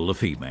cajole the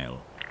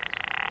female.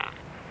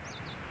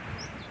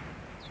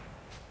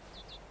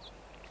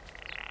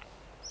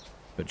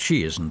 But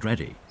she isn't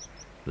ready.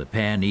 The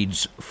pair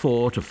needs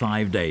 4 to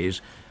 5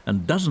 days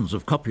and dozens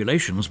of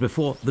copulations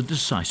before the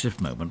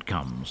decisive moment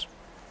comes.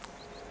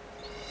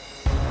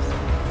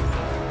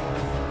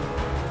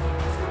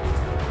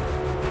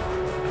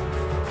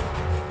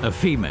 A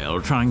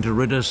female trying to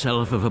rid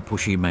herself of a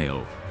pushy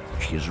male.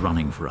 She is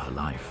running for her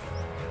life.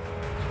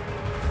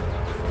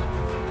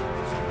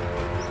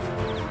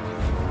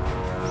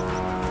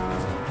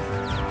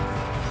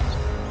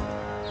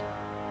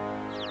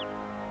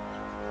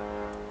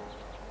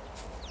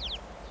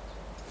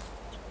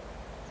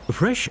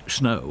 Fresh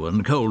snow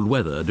and cold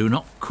weather do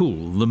not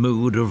cool the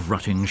mood of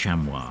rutting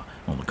chamois.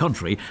 On the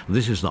contrary,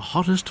 this is the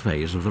hottest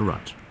phase of the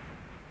rut.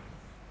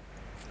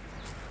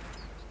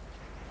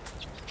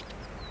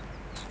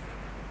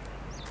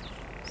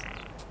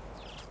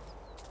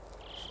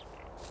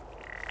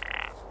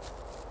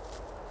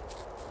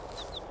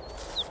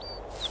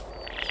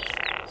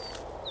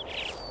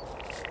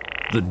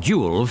 The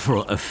duel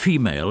for a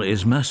female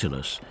is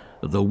merciless.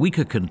 The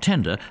weaker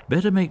contender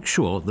better make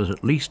sure that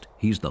at least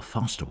he's the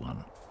faster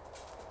one.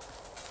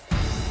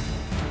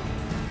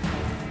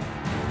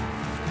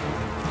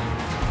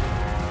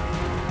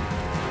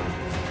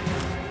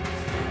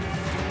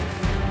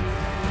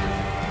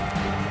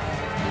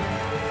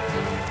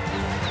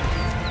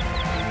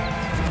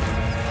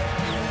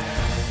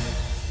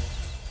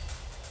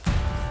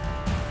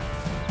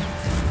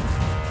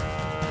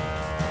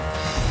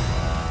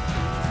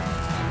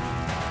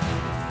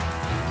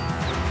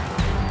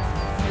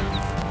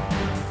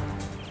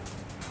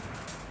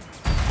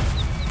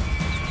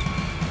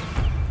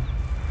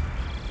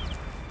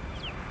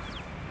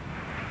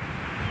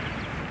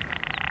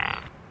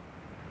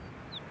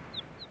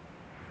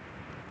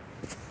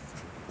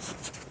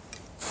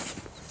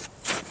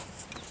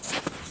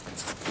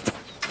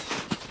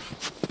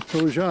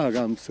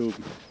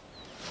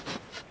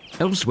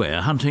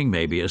 Elsewhere, hunting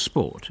may be a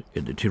sport.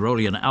 In the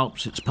Tyrolean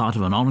Alps, it's part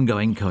of an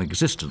ongoing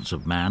coexistence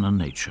of man and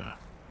nature.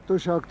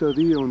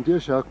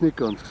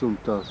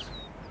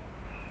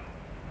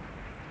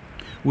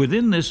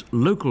 Within this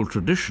local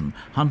tradition,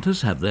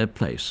 hunters have their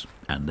place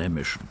and their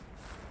mission.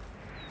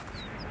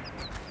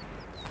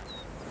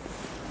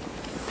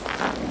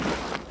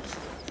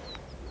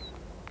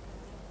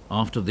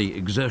 After the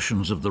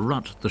exertions of the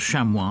rut, the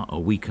chamois are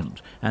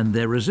weakened, and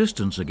their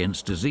resistance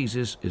against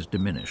diseases is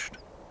diminished.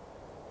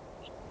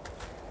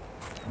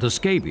 The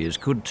scabies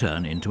could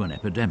turn into an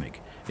epidemic.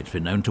 It's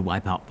been known to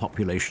wipe out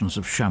populations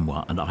of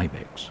chamois and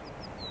ibex.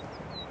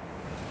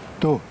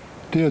 Die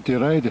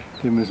Reide,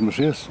 die müssen wir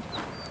schießen.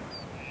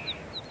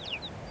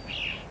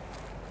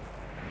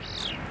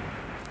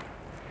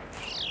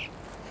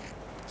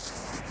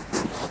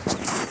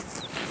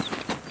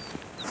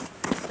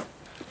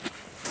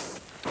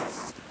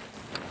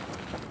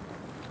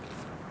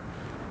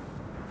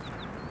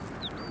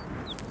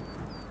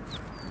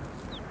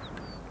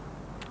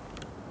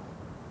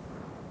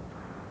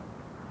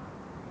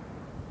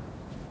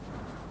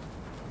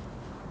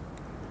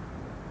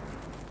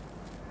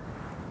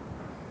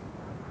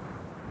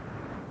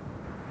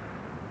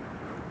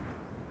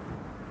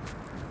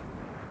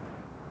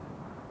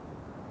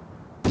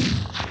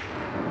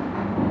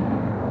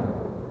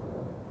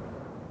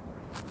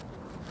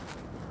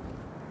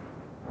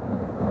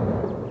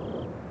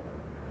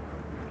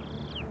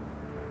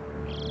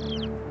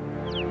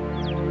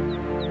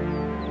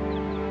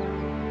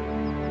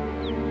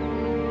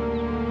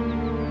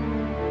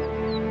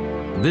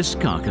 This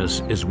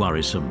carcass is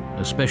worrisome,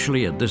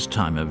 especially at this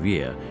time of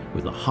year,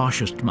 with the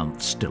harshest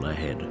months still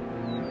ahead.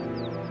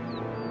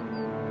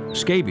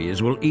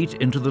 Scabies will eat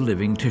into the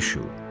living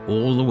tissue,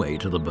 all the way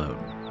to the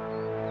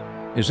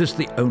bone. Is this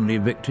the only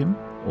victim,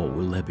 or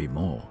will there be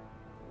more?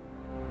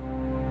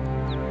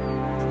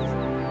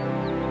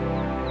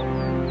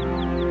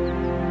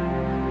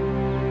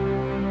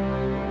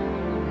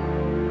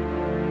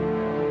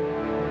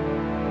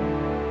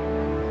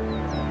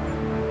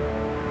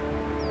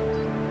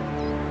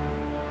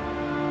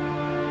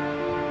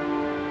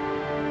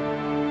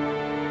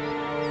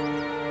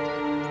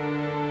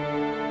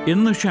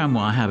 In the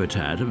chamois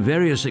habitat,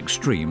 various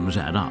extremes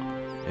add up.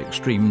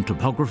 Extreme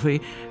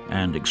topography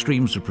and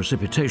extremes of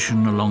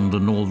precipitation along the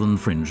northern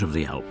fringe of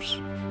the Alps.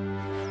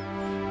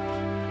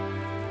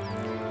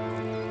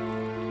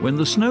 When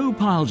the snow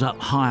piles up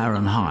higher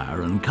and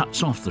higher and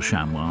cuts off the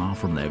chamois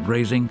from their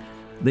grazing,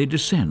 they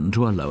descend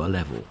to a lower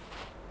level.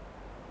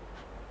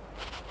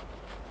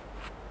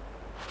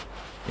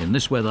 In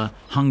this weather,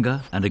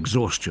 hunger and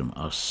exhaustion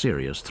are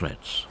serious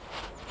threats.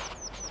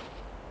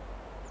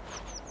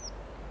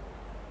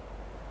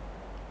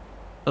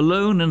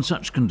 Alone in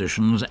such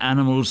conditions,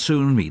 animals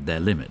soon meet their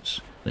limits.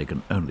 They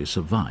can only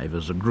survive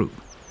as a group.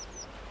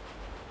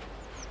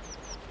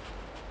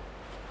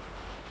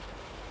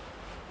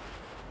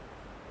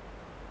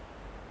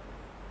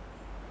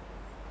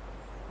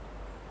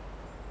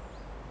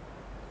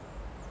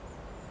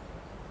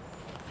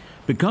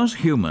 Because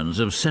humans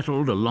have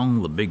settled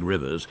along the big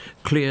rivers,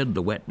 cleared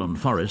the wetland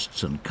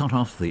forests and cut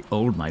off the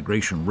old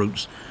migration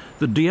routes,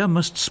 the deer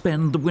must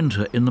spend the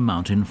winter in the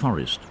mountain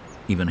forest.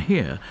 Even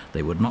here,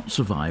 they would not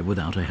survive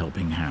without a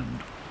helping hand.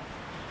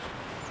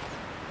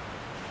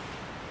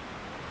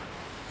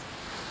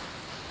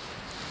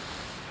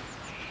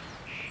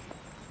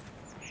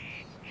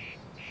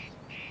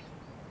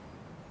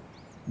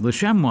 The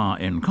chamois,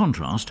 in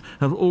contrast,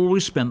 have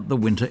always spent the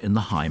winter in the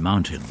high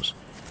mountains.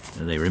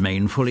 They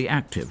remain fully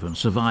active and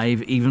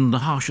survive even the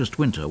harshest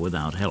winter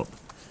without help.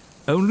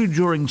 Only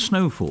during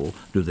snowfall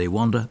do they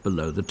wander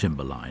below the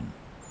timberline.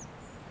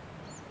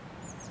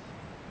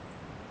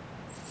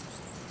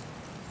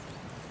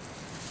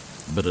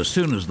 But as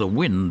soon as the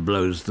wind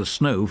blows the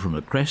snow from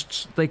the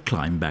crests, they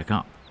climb back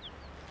up.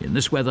 In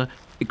this weather,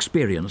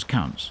 experience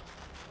counts.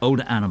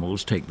 Older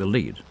animals take the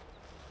lead.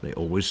 They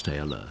always stay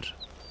alert.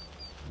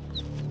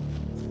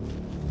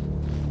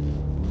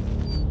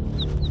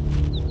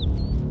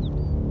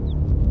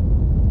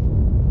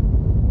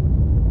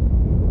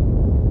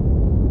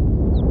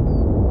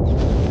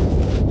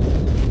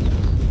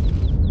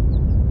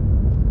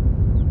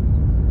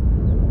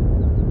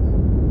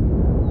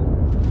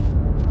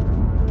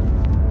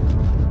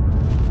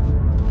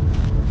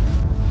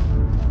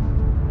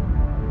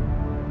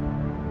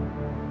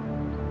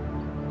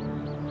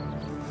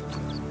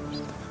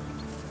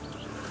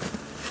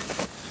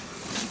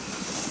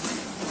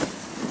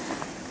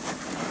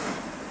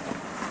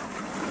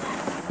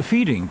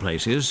 Feeding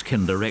places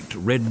can direct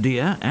red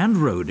deer and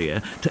roe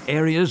deer to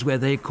areas where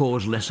they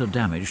cause lesser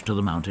damage to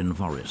the mountain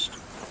forest.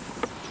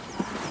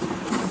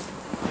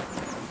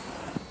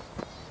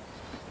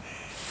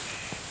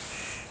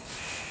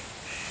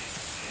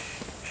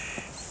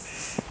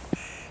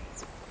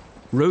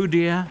 Roe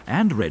deer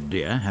and red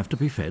deer have to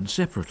be fed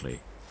separately.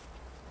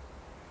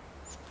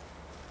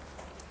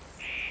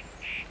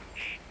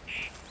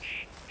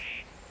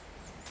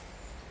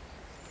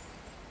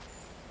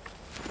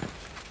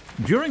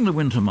 During the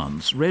winter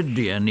months, red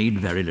deer need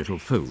very little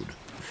food.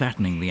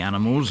 Fattening the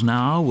animals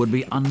now would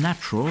be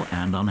unnatural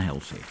and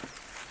unhealthy.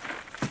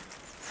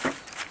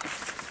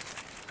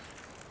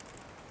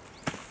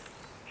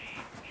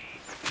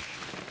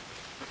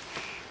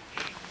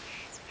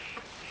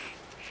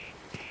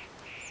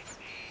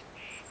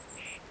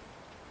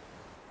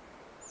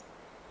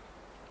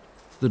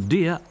 The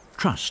deer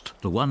trust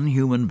the one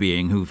human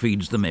being who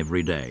feeds them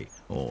every day,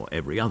 or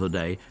every other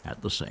day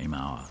at the same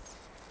hour.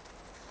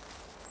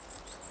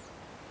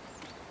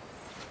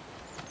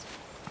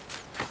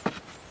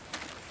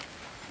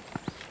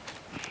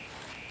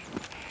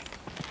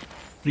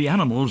 The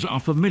animals are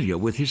familiar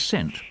with his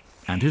scent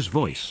and his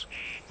voice.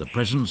 The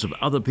presence of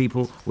other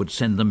people would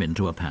send them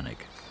into a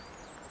panic.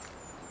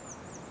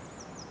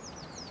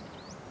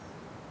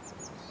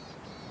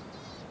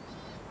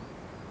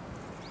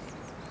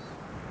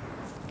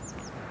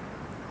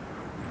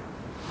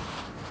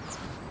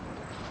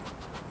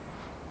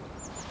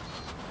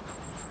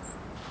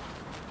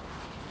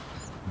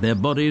 Their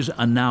bodies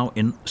are now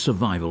in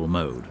survival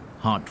mode.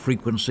 Heart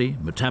frequency,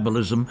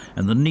 metabolism,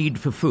 and the need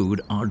for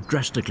food are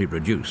drastically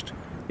reduced.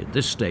 In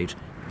this state,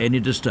 any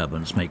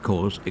disturbance may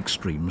cause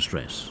extreme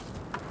stress.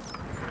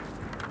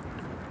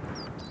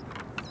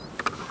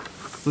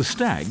 The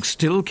stags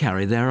still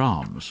carry their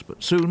arms,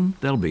 but soon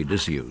they'll be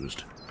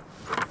disused.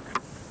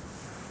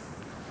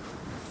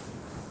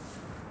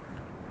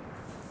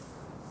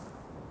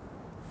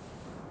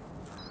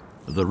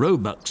 The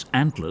roebuck's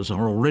antlers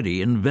are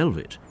already in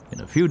velvet. In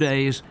a few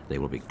days, they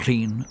will be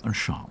clean and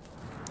sharp.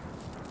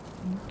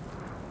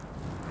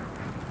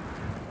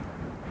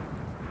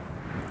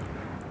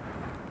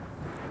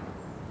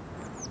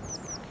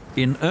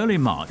 In early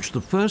March,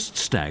 the first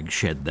stag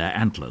shed their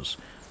antlers.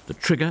 The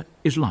trigger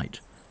is light,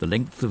 the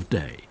length of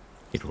day.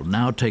 It will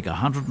now take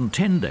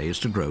 110 days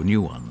to grow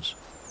new ones.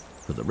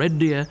 For the red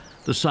deer,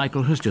 the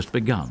cycle has just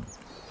begun.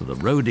 For the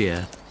roe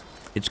deer,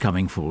 it's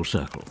coming full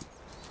circle.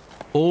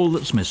 All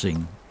that's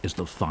missing is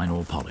the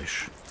final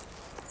polish.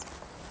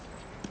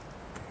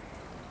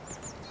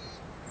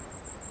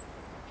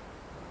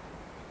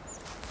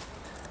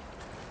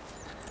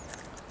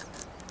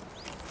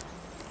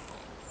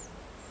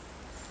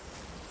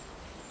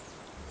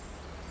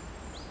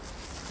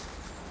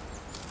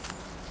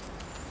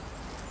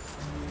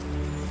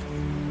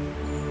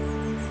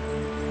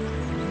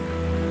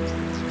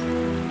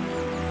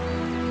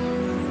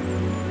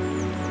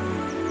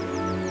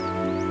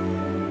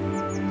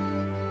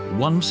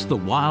 Once the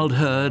wild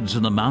herds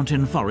in the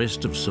mountain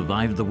forest have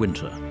survived the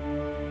winter.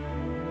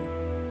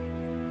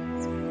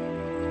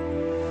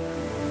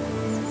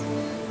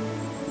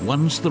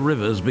 Once the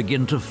rivers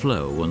begin to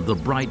flow and the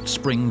bright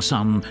spring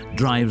sun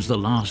drives the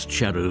last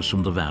shadows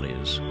from the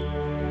valleys.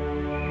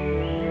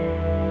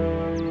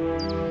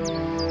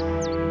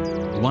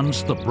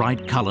 Once the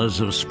bright colours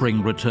of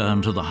spring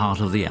return to the heart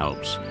of the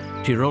Alps,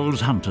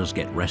 Tyrol's hunters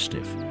get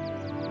restive.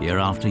 Year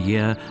after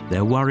year,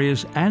 their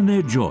worries and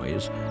their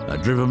joys are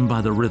driven by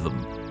the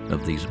rhythm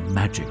of these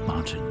magic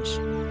mountains.